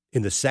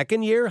 In the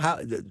second year,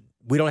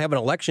 we don't have an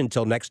election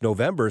until next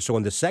November. So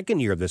in the second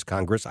year of this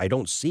Congress, I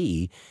don't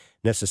see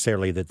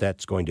necessarily that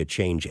that's going to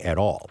change at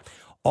all.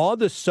 On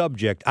the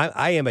subject,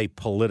 I am a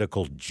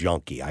political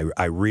junkie.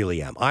 I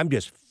really am. I'm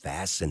just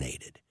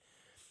fascinated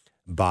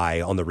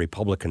by, on the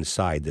Republican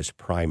side, this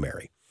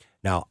primary.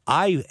 Now,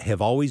 I have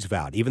always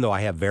vowed, even though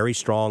I have very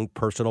strong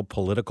personal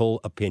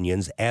political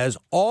opinions, as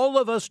all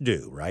of us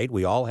do, right?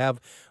 We all have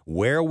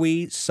where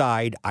we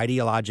side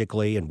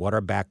ideologically and what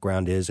our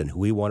background is and who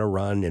we want to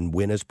run and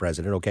win as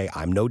president. Okay,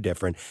 I'm no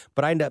different.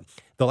 But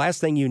the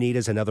last thing you need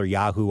is another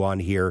yahoo on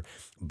here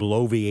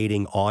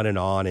bloviating on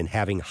and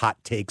having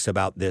hot takes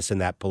about this and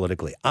that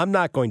politically. I'm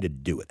not going to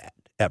do that,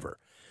 ever.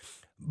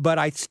 But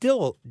I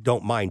still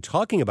don't mind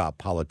talking about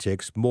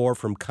politics more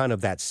from kind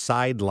of that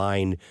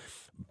sideline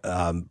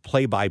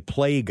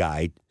play-by-play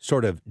guy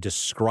sort of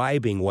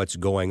describing what's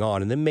going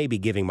on and then maybe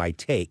giving my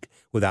take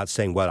without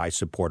saying what I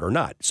support or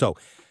not. So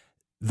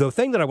the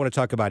thing that I want to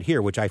talk about here,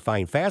 which I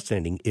find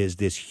fascinating, is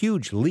this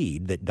huge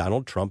lead that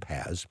Donald Trump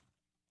has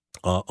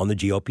on the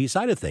GOP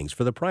side of things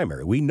for the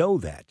primary. We know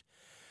that.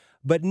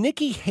 But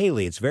Nikki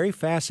Haley, it's very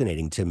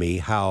fascinating to me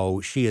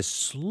how she is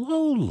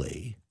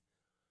slowly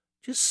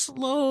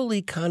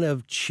kind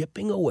of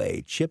chipping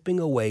away.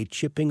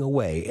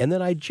 And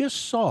then I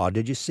just saw,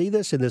 did you see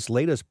this in this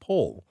latest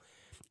poll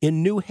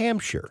in New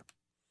Hampshire,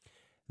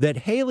 that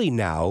Haley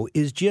now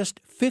is just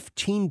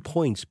 15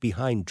 points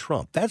behind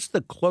Trump. That's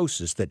the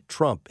closest that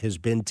Trump has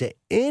been to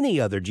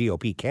any other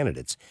GOP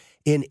candidates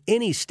in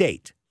any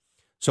state.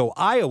 So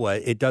Iowa,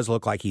 it does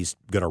look like he's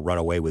going to run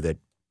away with it,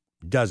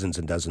 dozens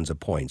and dozens of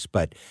points.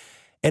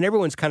 And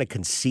everyone's kind of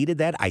conceded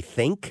that, I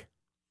think.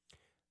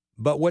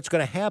 But what's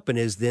going to happen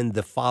is then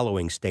the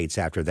following states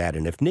after that.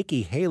 And if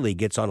Nikki Haley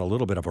gets on a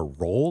little bit of a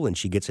roll and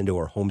she gets into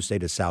her home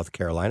state of South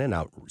Carolina,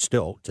 now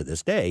still to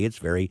this day, it's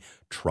very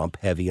Trump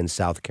heavy in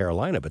South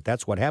Carolina, but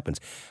that's what happens.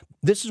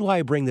 This is why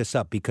I bring this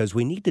up, because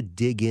we need to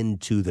dig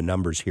into the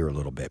numbers here a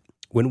little bit.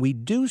 When we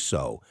do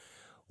so,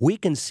 we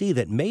can see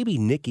that maybe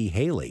Nikki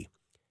Haley,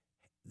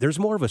 there's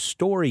more of a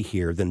story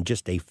here than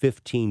just a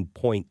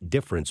 15-point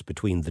difference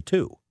between the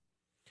two.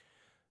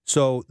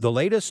 So the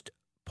latest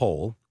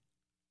poll,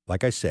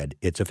 like I said,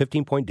 it's a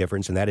 15-point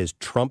difference, and that is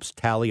Trump's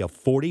tally of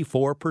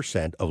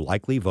 44% of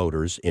likely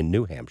voters in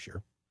New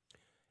Hampshire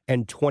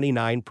and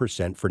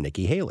 29% for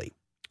Nikki Haley.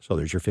 So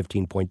there's your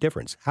 15-point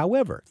difference.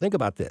 However, think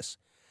about this.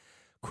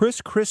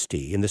 Chris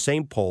Christie in the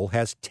same poll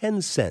has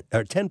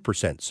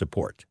 10%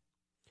 support.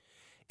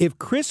 If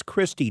Chris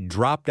Christie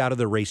dropped out of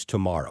the race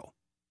tomorrow,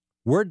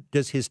 where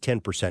does his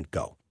 10%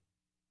 go?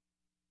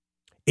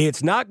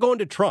 It's not going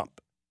to Trump.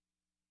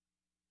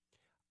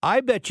 I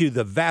bet you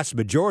the vast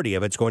majority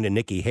of it's going to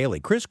Nikki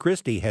Haley. Chris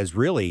Christie has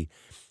really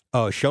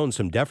shown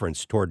some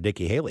deference toward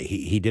Nikki Haley.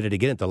 He did it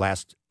again at the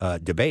last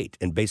debate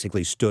and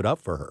basically stood up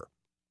for her.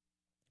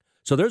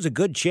 So there's a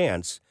good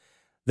chance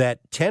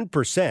that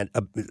 10%,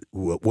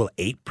 will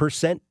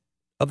 8%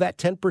 of that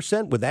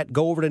 10%, would that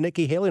go over to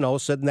Nikki Haley and all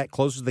of a sudden that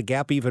closes the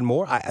gap even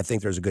more? I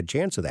think there's a good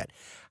chance of that.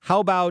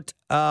 How about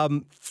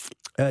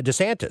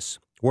DeSantis?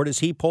 Where does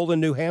he poll in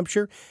New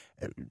Hampshire?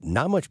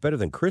 Not much better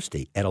than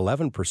Christie at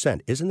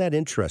 11%. Isn't that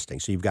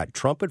interesting? So you've got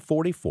Trump at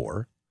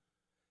 44,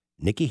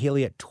 Nikki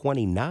Haley at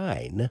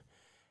 29,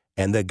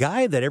 and the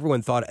guy that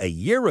everyone thought a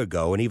year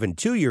ago and even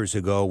 2 years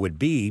ago would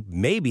be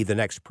maybe the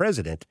next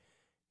president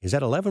is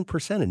at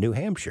 11% in New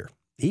Hampshire.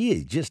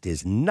 He just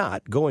is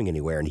not going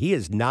anywhere, and he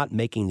is not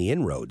making the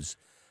inroads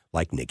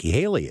like Nikki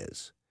Haley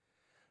is.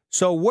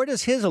 So where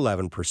does his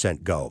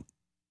 11% go?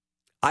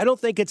 I don't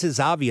think it's as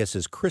obvious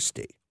as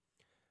Christie,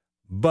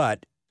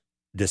 but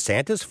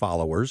DeSantis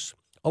followers,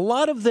 a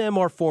lot of them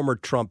are former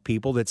Trump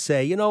people that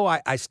say, you know,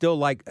 I still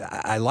like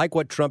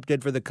what Trump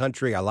did for the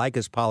country. I like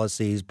his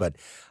policies, but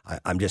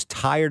I'm just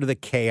tired of the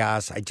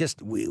chaos.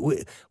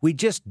 We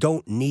just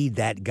don't need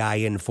that guy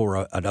in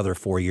for another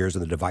 4 years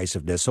of the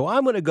divisiveness. So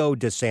I'm going to go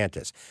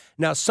DeSantis.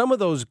 Now, some of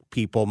those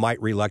people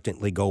might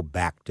reluctantly go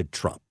back to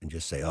Trump and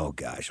just say, oh,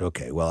 gosh,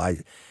 okay, well,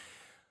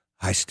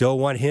 I still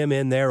want him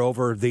in there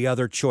over the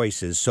other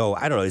choices. So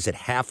I don't know. Is it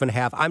half and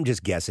half? I'm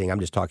just guessing. I'm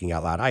just talking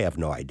out loud. I have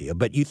no idea.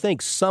 But you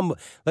think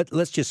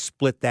let's just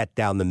split that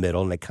down the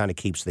middle, and it kind of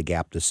keeps the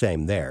gap the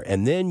same there.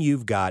 And then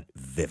you've got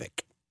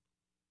Vivek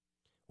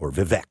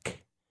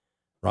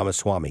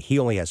Ramaswamy. He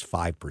only has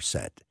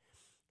 5%.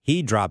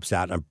 He drops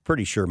out, and I'm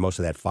pretty sure most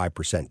of that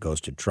 5% goes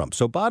to Trump.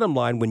 So bottom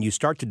line, when you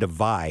start to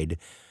divide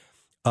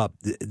up,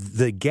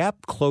 the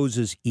gap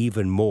closes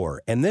even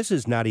more. And this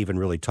is not even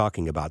really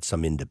talking about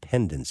some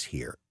independents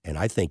here. And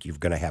I think you're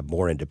going to have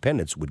more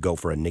independents would go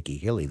for a Nikki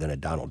Haley than a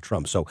Donald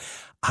Trump. So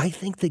I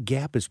think the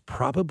gap is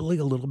probably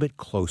a little bit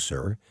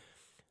closer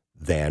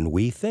than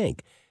we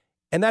think.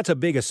 And that's a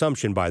big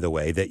assumption, by the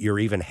way, that you're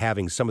even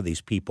having some of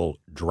these people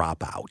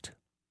drop out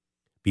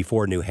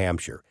before New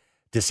Hampshire.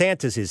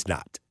 DeSantis is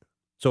not.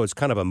 So it's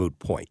kind of a moot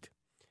point.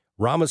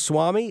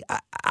 Ramaswamy,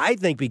 I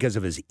think because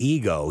of his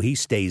ego, he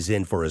stays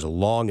in for as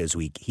long as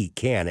he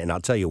can. And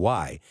I'll tell you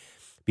why.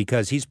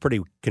 Because he's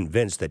pretty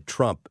convinced that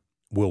Trump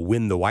will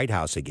win the White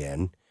House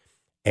again.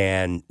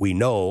 And we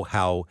know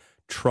how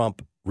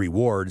Trump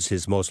rewards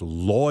his most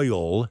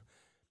loyal,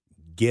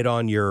 get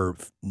on your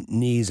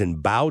knees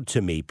and bow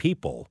to me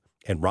people.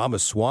 And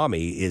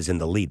Ramaswamy is in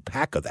the lead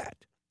pack of that.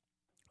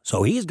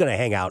 So he's going to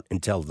hang out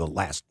until the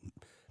last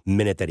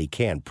minute that he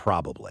can,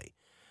 probably.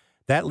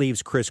 That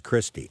leaves Chris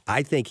Christie.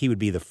 I think he would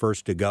be the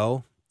first to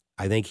go.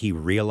 I think he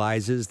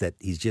realizes that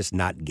he's just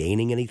not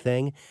gaining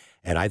anything.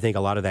 And I think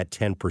a lot of that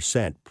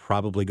 10%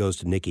 probably goes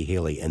to Nikki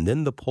Haley. And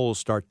then the polls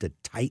start to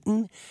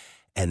tighten,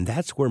 and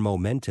that's where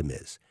momentum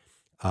is.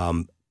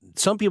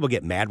 Some people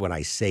get mad when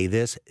I say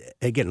this.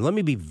 Again, let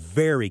me be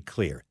very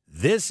clear.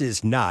 This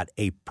is not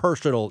a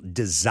personal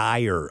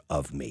desire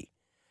of me.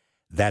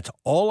 That's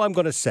all I'm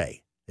going to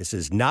say. This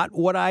is not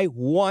what I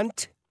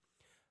want.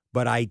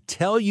 But I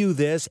tell you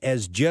this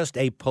as just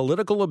a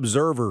political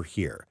observer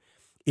here.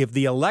 If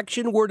the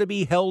election were to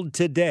be held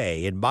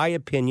today, in my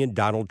opinion,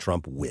 Donald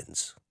Trump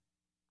wins.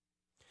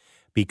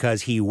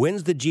 Because he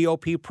wins the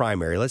GOP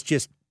primary. Let's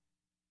just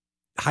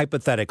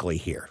hypothetically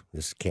here.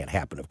 This can't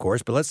happen, of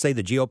course. But let's say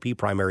the GOP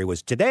primary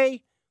was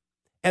today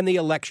And the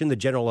election, the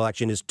general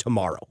election, is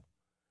tomorrow.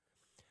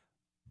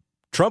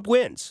 Trump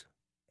wins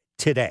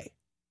today,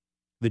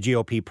 the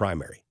GOP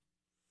primary.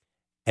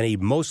 And he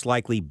most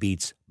likely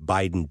beats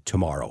Biden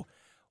tomorrow.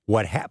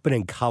 What happened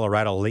in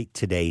Colorado late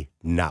today,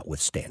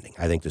 notwithstanding.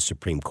 I think the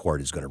Supreme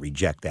Court is going to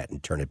reject that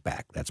and turn it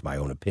back. That's my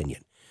own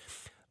opinion.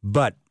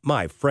 But,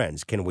 my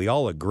friends, can we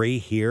all agree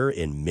here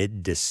in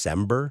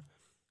mid-December?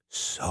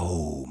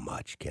 So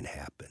much can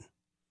happen.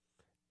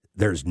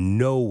 There's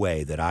no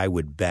way that I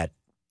would bet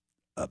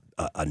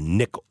a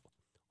nickel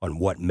on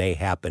what may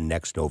happen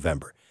next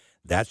November.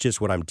 That's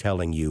just what I'm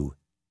telling you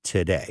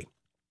today.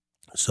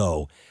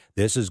 So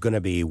this is going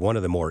to be one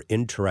of the more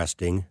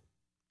interesting,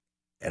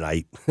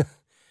 and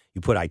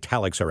you put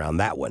italics around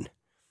that one.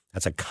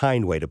 That's a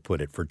kind way to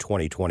put it for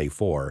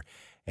 2024.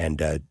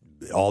 And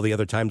all the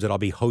other times that I'll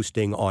be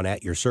hosting on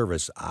At Your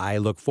Service, I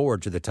look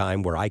forward to the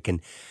time where I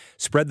can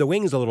spread the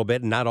wings a little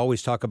bit and not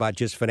always talk about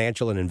just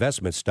financial and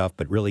investment stuff,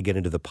 but really get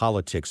into the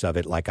politics of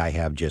it like I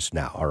have just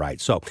now. All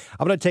right, so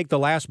I'm going to take the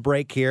last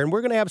break here, and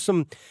we're going to have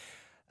some,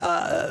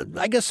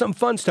 some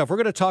fun stuff. We're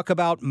going to talk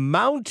about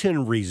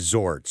mountain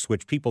resorts,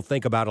 which people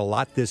think about a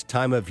lot this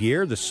time of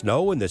year, the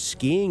snow and the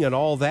skiing and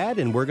all that,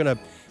 and we're going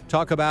to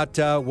talk about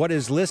what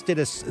is listed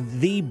as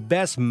the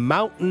best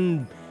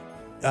mountain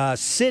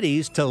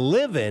cities to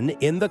live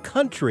in the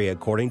country,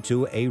 according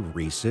to a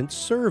recent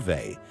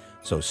survey.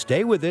 So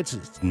stay with it.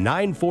 It's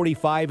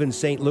 9:45 in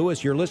St.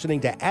 Louis. You're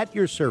listening to At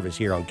Your Service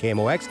here on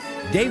KMOX.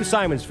 Dave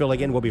Simons filling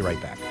in. We'll be right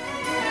back.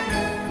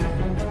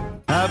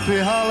 Happy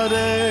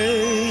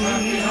holiday.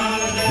 Happy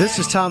holiday. This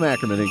is Tom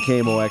Ackerman in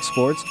KMOX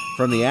Sports.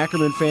 From the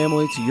Ackerman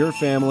family to your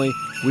family,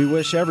 we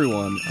wish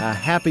everyone a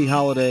happy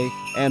holiday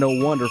and a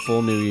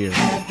wonderful new year.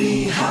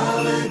 Happy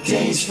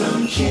holidays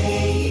from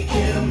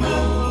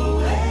KMOX.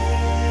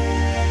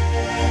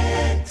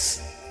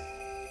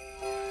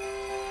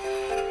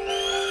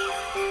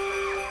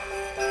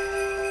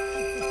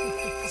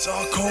 It's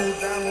all cold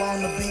down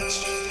along the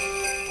beach.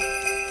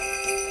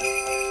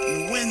 And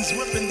the wind's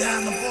whipping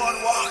down the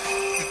boardwalk.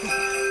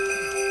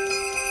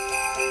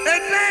 Hey,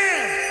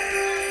 man!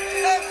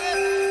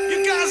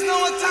 You guys know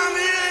what time of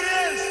year it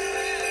is?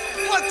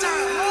 What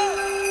time?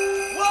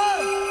 What?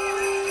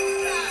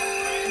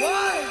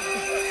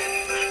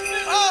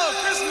 Oh,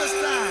 Christmas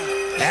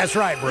time. That's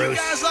right, Bruce.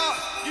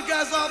 You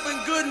guys all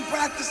been good and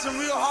practicing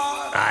real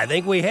hard? I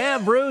think we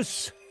have,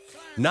 Bruce.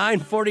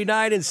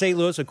 9:49 in St.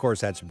 Louis. Of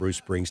course, that's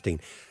Bruce Springsteen.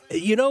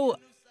 You know,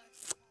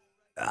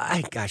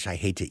 I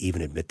hate to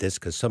even admit this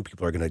because some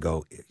people are going to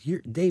go,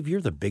 Dave, you're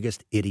the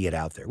biggest idiot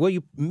out there. Well,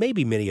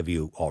 maybe many of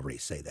you already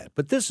say that,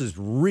 but this is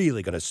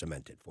really going to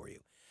cement it for you.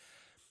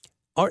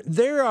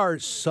 There are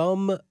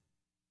some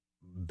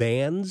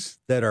bands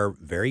that are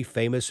very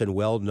famous and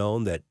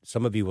well-known that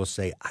some of you will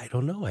say, I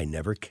don't know, I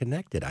never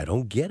connected. I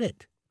don't get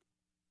it.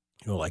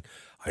 You know, like,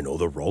 I know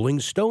the Rolling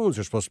Stones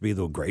are supposed to be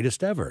the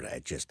greatest ever.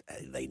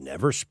 They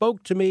never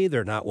spoke to me.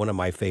 They're not one of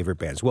my favorite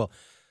bands. Well,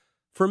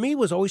 for me, it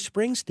was always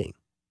Springsteen.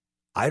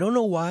 I don't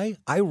know why.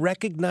 I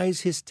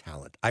recognize his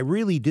talent. I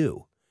really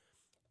do.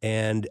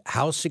 And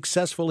how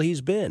successful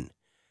he's been.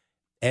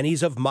 And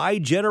he's of my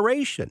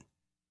generation.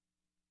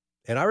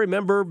 And I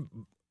remember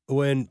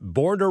when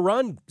Born to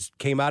Run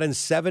came out in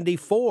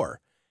 1974.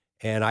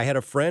 And I had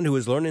a friend who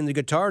was learning the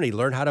guitar, and he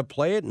learned how to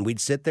play it, and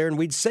we'd sit there and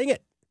we'd sing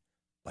it.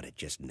 But it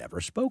just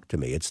never spoke to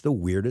me. It's the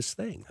weirdest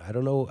thing. I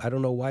don't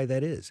know why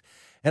that is.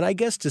 And I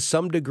guess to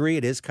some degree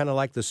it is kind of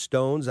like the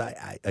Stones.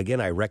 I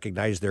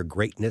recognize their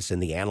greatness in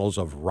the annals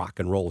of rock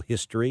and roll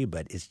history,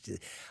 but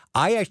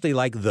I actually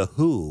like The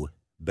Who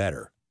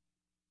better.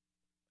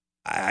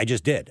 I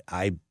just did.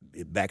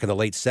 Back in the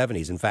late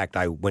 70s. In fact,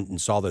 I went and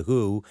saw The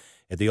Who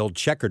at the old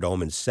Checkerdome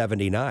in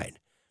 1979.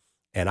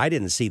 And I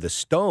didn't see the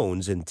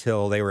Stones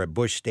until they were at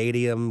Busch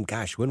Stadium.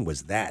 Gosh, when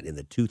was that? In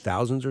the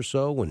 2000s or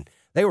so? When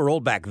they were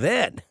old back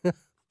then.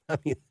 I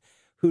mean,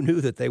 who knew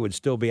that they would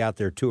still be out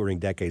there touring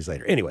decades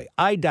later? Anyway,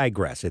 I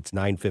digress. It's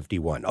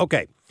 9:51.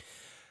 Okay.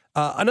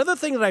 Another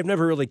thing that I've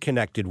never really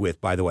connected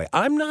with, by the way,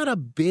 I'm not a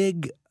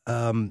big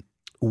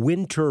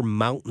winter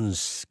mountain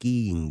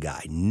skiing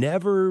guy.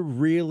 Never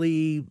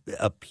really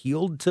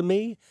appealed to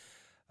me.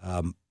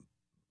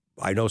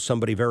 I know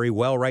somebody very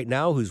well right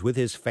now who's with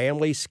his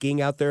family skiing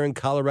out there in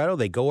Colorado.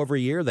 They go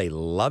every year. They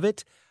love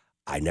it.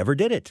 I never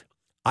did it.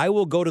 I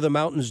will go to the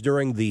mountains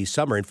during the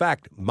summer. In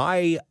fact,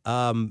 my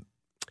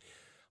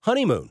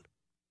honeymoon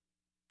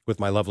with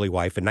my lovely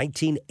wife in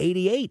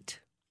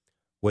 1988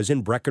 was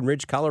in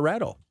Breckenridge,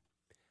 Colorado.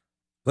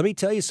 Let me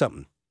tell you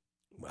something.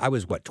 I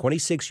was,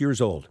 26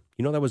 years old.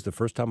 You know, that was the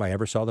first time I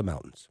ever saw the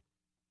mountains.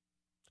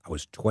 I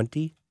was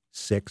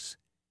 26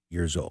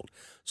 years old.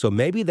 So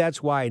maybe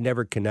that's why I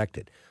never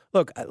connected.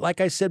 Look, like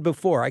I said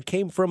before, I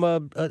came from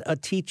a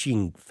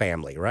teaching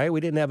family, right? We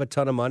didn't have a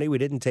ton of money. We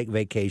didn't take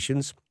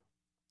vacations.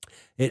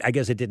 I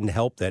guess it didn't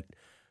help that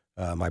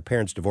my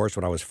parents divorced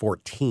when I was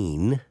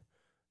 14,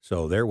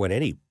 so there went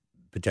any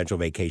potential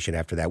vacation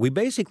after that. We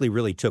basically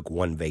really took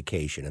one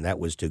vacation, and that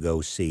was to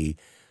go see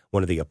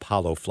one of the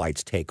Apollo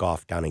flights take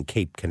off down in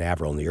Cape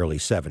Canaveral in the early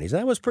 70s. And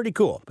that was pretty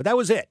cool, but that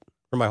was it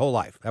for my whole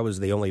life. That was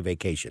the only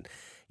vacation.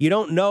 you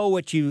don't know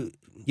what you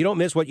don't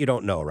miss what you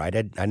don't know, right?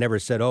 I never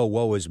said, oh,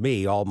 woe is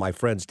me. All my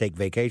friends take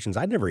vacations.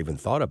 I never even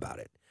thought about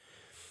it.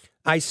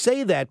 I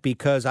say that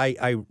because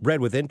I read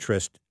with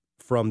interest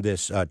from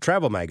this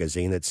travel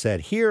magazine that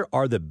said, here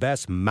are the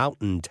best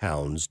mountain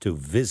towns to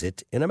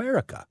visit in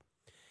America.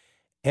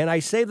 And I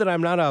say that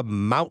I'm not a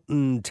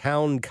mountain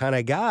town kind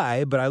of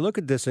guy, but I look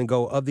at this and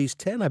go, of these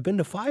 10, I've been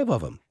to 5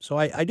 of them. So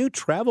I do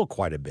travel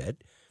quite a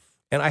bit,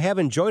 and I have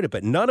enjoyed it,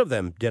 but none of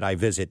them did I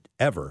visit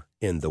ever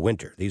in the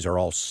winter. These are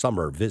all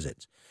summer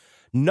visits.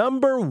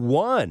 Number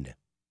 1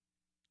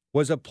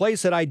 was a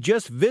place that I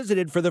just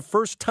visited for the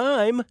first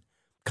time,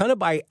 kind of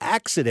by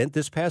accident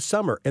this past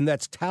summer, and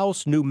that's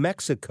Taos, New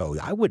Mexico.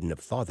 I wouldn't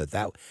have thought that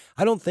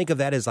I don't think of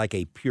that as like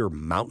a pure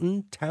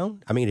mountain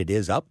town. I mean, it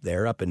is up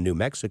there, up in New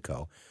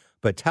Mexico.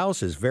 But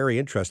Taos is very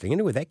interesting.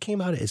 Anyway, that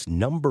came out as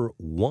number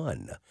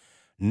 1.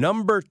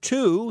 Number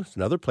 2 is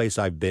another place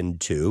I've been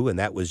to, and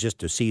that was just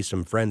to see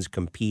some friends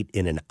compete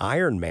in an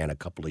Ironman a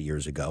couple of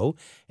years ago,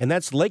 and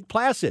that's Lake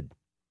Placid.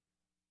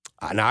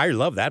 And I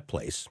love that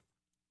place.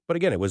 But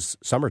again, it was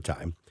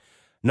summertime.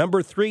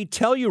 Number 3,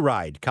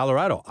 Telluride,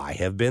 Colorado. I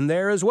have been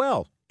there as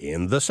well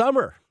in the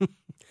summer.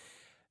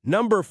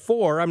 Number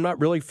 4, I'm not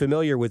really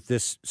familiar with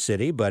this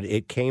city, but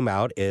it came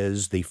out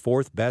as the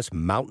 4th best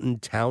mountain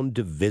town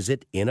to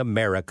visit in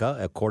America,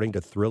 according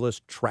to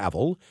Thrillist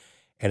Travel,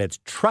 and it's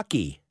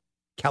Truckee,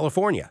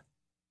 California.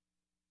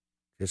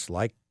 Just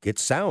like it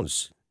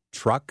sounds,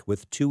 truck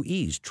with 2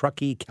 E's,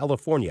 Truckee,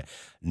 California.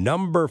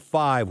 Number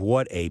 5,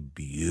 what a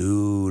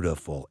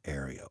beautiful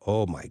area.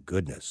 Oh, my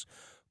goodness.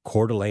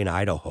 Coeur d'Alene,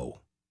 Idaho.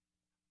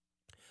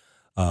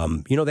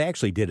 They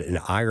actually did an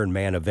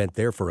Ironman event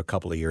there for a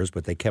couple of years,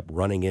 but they kept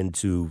running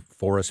into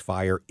forest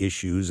fire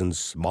issues and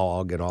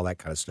smog and all that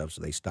kind of stuff,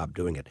 so they stopped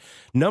doing it.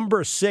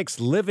 Number 6,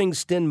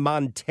 Livingston,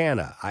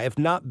 Montana. I have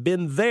not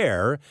been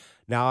there.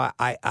 Now,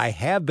 I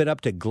have been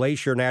up to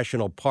Glacier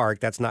National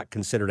Park. That's not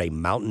considered a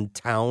mountain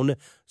town,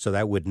 so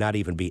that would not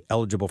even be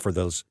eligible for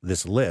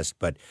this list,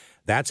 but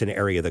that's an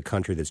area of the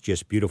country that's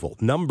just beautiful.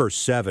 Number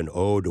 7,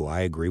 oh, do I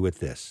agree with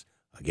this?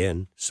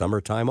 Again,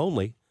 summertime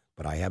only.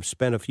 But I have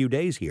spent a few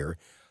days here.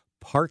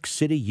 Park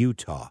City,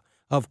 Utah.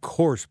 Of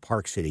course,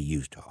 Park City,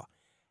 Utah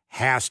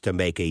has to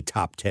make a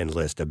top 10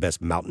 list of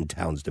best mountain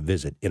towns to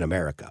visit in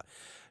America.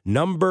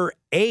 Number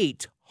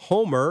 8,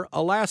 Homer,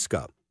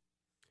 Alaska.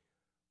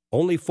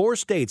 Only 4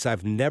 states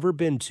I've never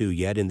been to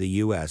yet in the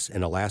U.S.,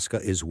 and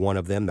Alaska is one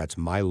of them. That's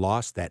my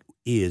loss. That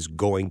is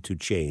going to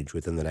change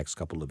within the next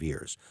couple of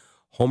years.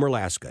 Homer,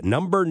 Alaska.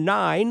 Number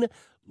 9,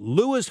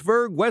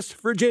 Lewisburg, West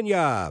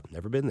Virginia.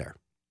 Never been there.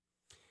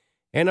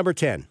 And number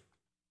 10.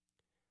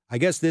 I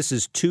guess this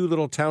is 2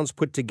 little towns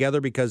put together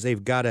because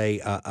they've got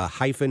a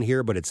hyphen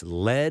here, but it's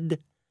Lead-Deadwood,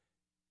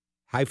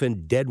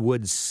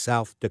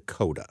 South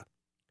Dakota.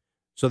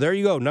 So there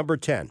you go, number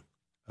 10.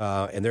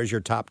 And there's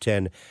your top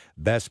 10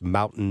 best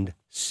mountain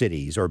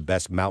cities or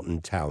best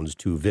mountain towns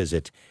to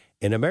visit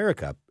in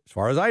America. As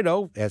far as I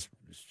know, I've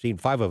seen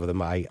 5 of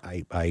them.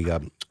 I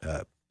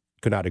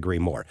could not agree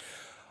more.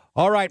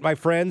 All right, my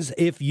friends,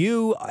 if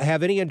you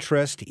have any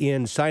interest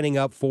in signing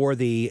up for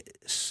the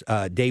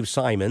Dave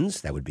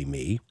Simons, that would be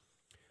me,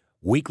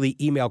 weekly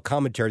email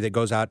commentary that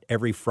goes out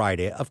every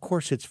Friday, of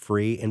course it's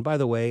free. And by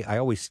the way, I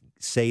always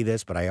say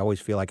this, but I always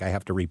feel like I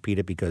have to repeat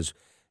it because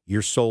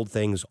you're sold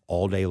things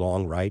all day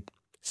long, right?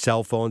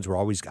 Cell phones,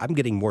 I'm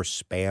getting more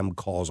spam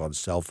calls on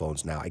cell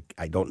phones now.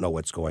 I don't know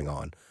what's going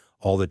on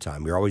all the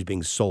time. You're always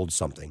being sold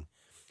something.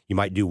 You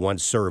might do one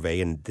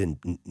survey and then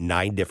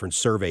 9 different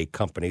survey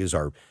companies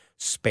are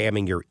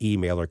spamming your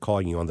email or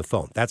calling you on the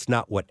phone. That's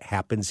not what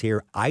happens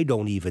here. I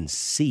don't even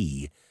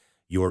see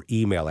your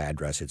email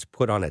address. It's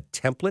put on a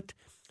template.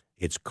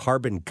 It's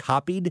carbon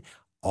copied.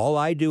 All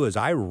I do is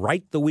I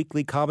write the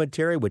weekly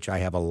commentary, which I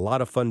have a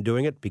lot of fun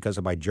doing it because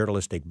of my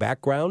journalistic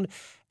background,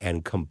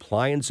 and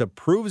compliance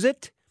approves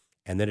it,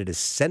 and then it is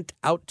sent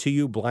out to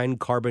you, blind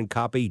carbon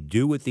copy.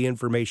 Do with the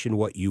information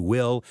what you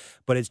will,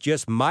 but it's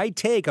just my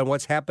take on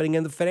what's happening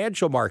in the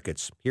financial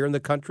markets here in the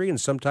country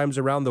and sometimes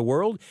around the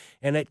world,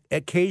 and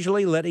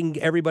occasionally letting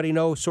everybody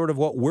know sort of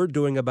what we're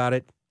doing about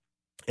it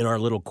in our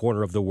little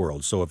corner of the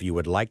world. So if you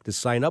would like to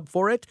sign up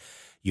for it,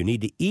 you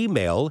need to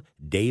email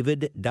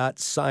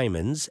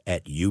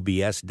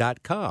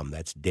david.simons@ubs.com.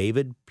 That's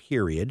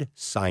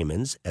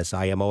David.Simons,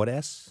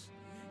 S-I-M-O-N-S,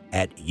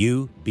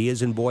 @U-B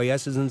as in boy,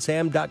 S as in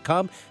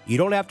Sam.com. You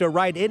don't have to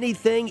write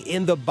anything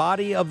in the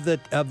body of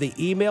the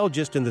email,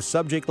 just in the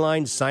subject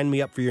line, sign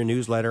me up for your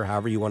newsletter,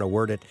 however you want to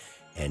word it,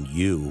 and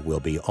you will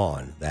be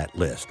on that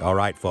list. All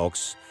right,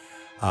 folks.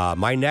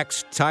 My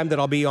next time that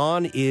I'll be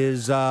on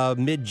is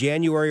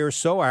mid-January or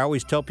so. I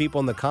always tell people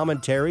in the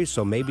commentary,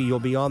 so maybe you'll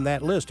be on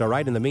that list. All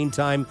right, in the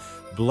meantime,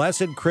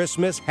 blessed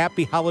Christmas,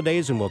 happy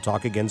holidays, and we'll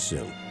talk again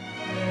soon.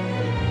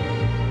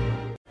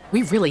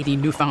 We really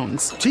need new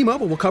phones.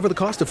 T-Mobile will cover the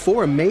cost of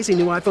 4 amazing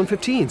new iPhone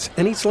 15s,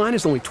 and each line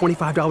is only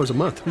 $25 a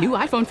month. New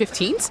iPhone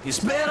 15s? It's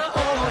better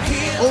over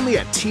here. Only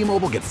at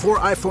T-Mobile, get 4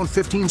 iPhone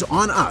 15s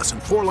on us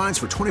and 4 lines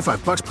for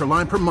 $25 per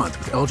line per month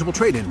with eligible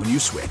trade-in when you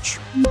switch.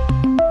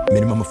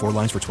 Minimum of 4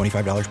 lines for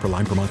 $25 per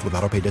line per month with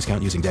autopay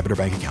discount using debit or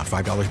bank account.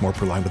 $5 more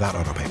per line without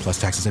autopay, plus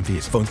taxes and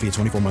fees. Phone fee at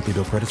 24 monthly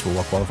bill credits for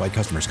well-qualified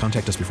customers.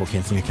 Contact us before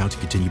canceling account to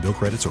continue bill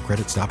credits or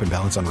credit stop and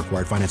balance on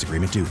required finance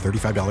agreement due.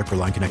 $35 per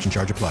line connection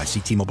charge applies. See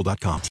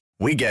T-Mobile.com.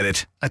 We get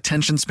it.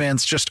 Attention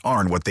spans just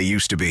aren't what they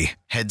used to be.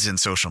 Heads in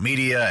social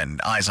media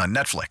and eyes on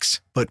Netflix.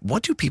 But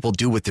what do people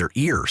do with their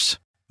ears?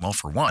 Well,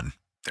 for one,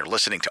 they're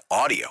listening to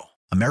audio.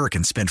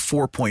 Americans spend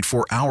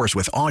 4.4 hours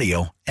with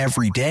audio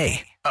every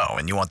day. Oh,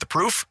 and you want the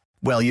proof?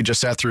 Well, you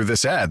just sat through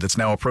this ad that's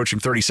now approaching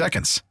 30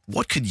 seconds.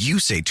 What could you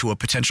say to a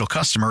potential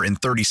customer in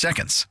 30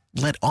 seconds?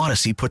 Let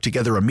Odyssey put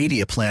together a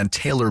media plan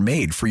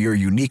tailor-made for your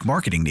unique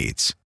marketing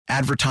needs.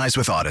 Advertise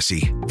with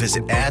Odyssey.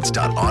 Visit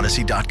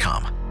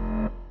ads.odyssey.com.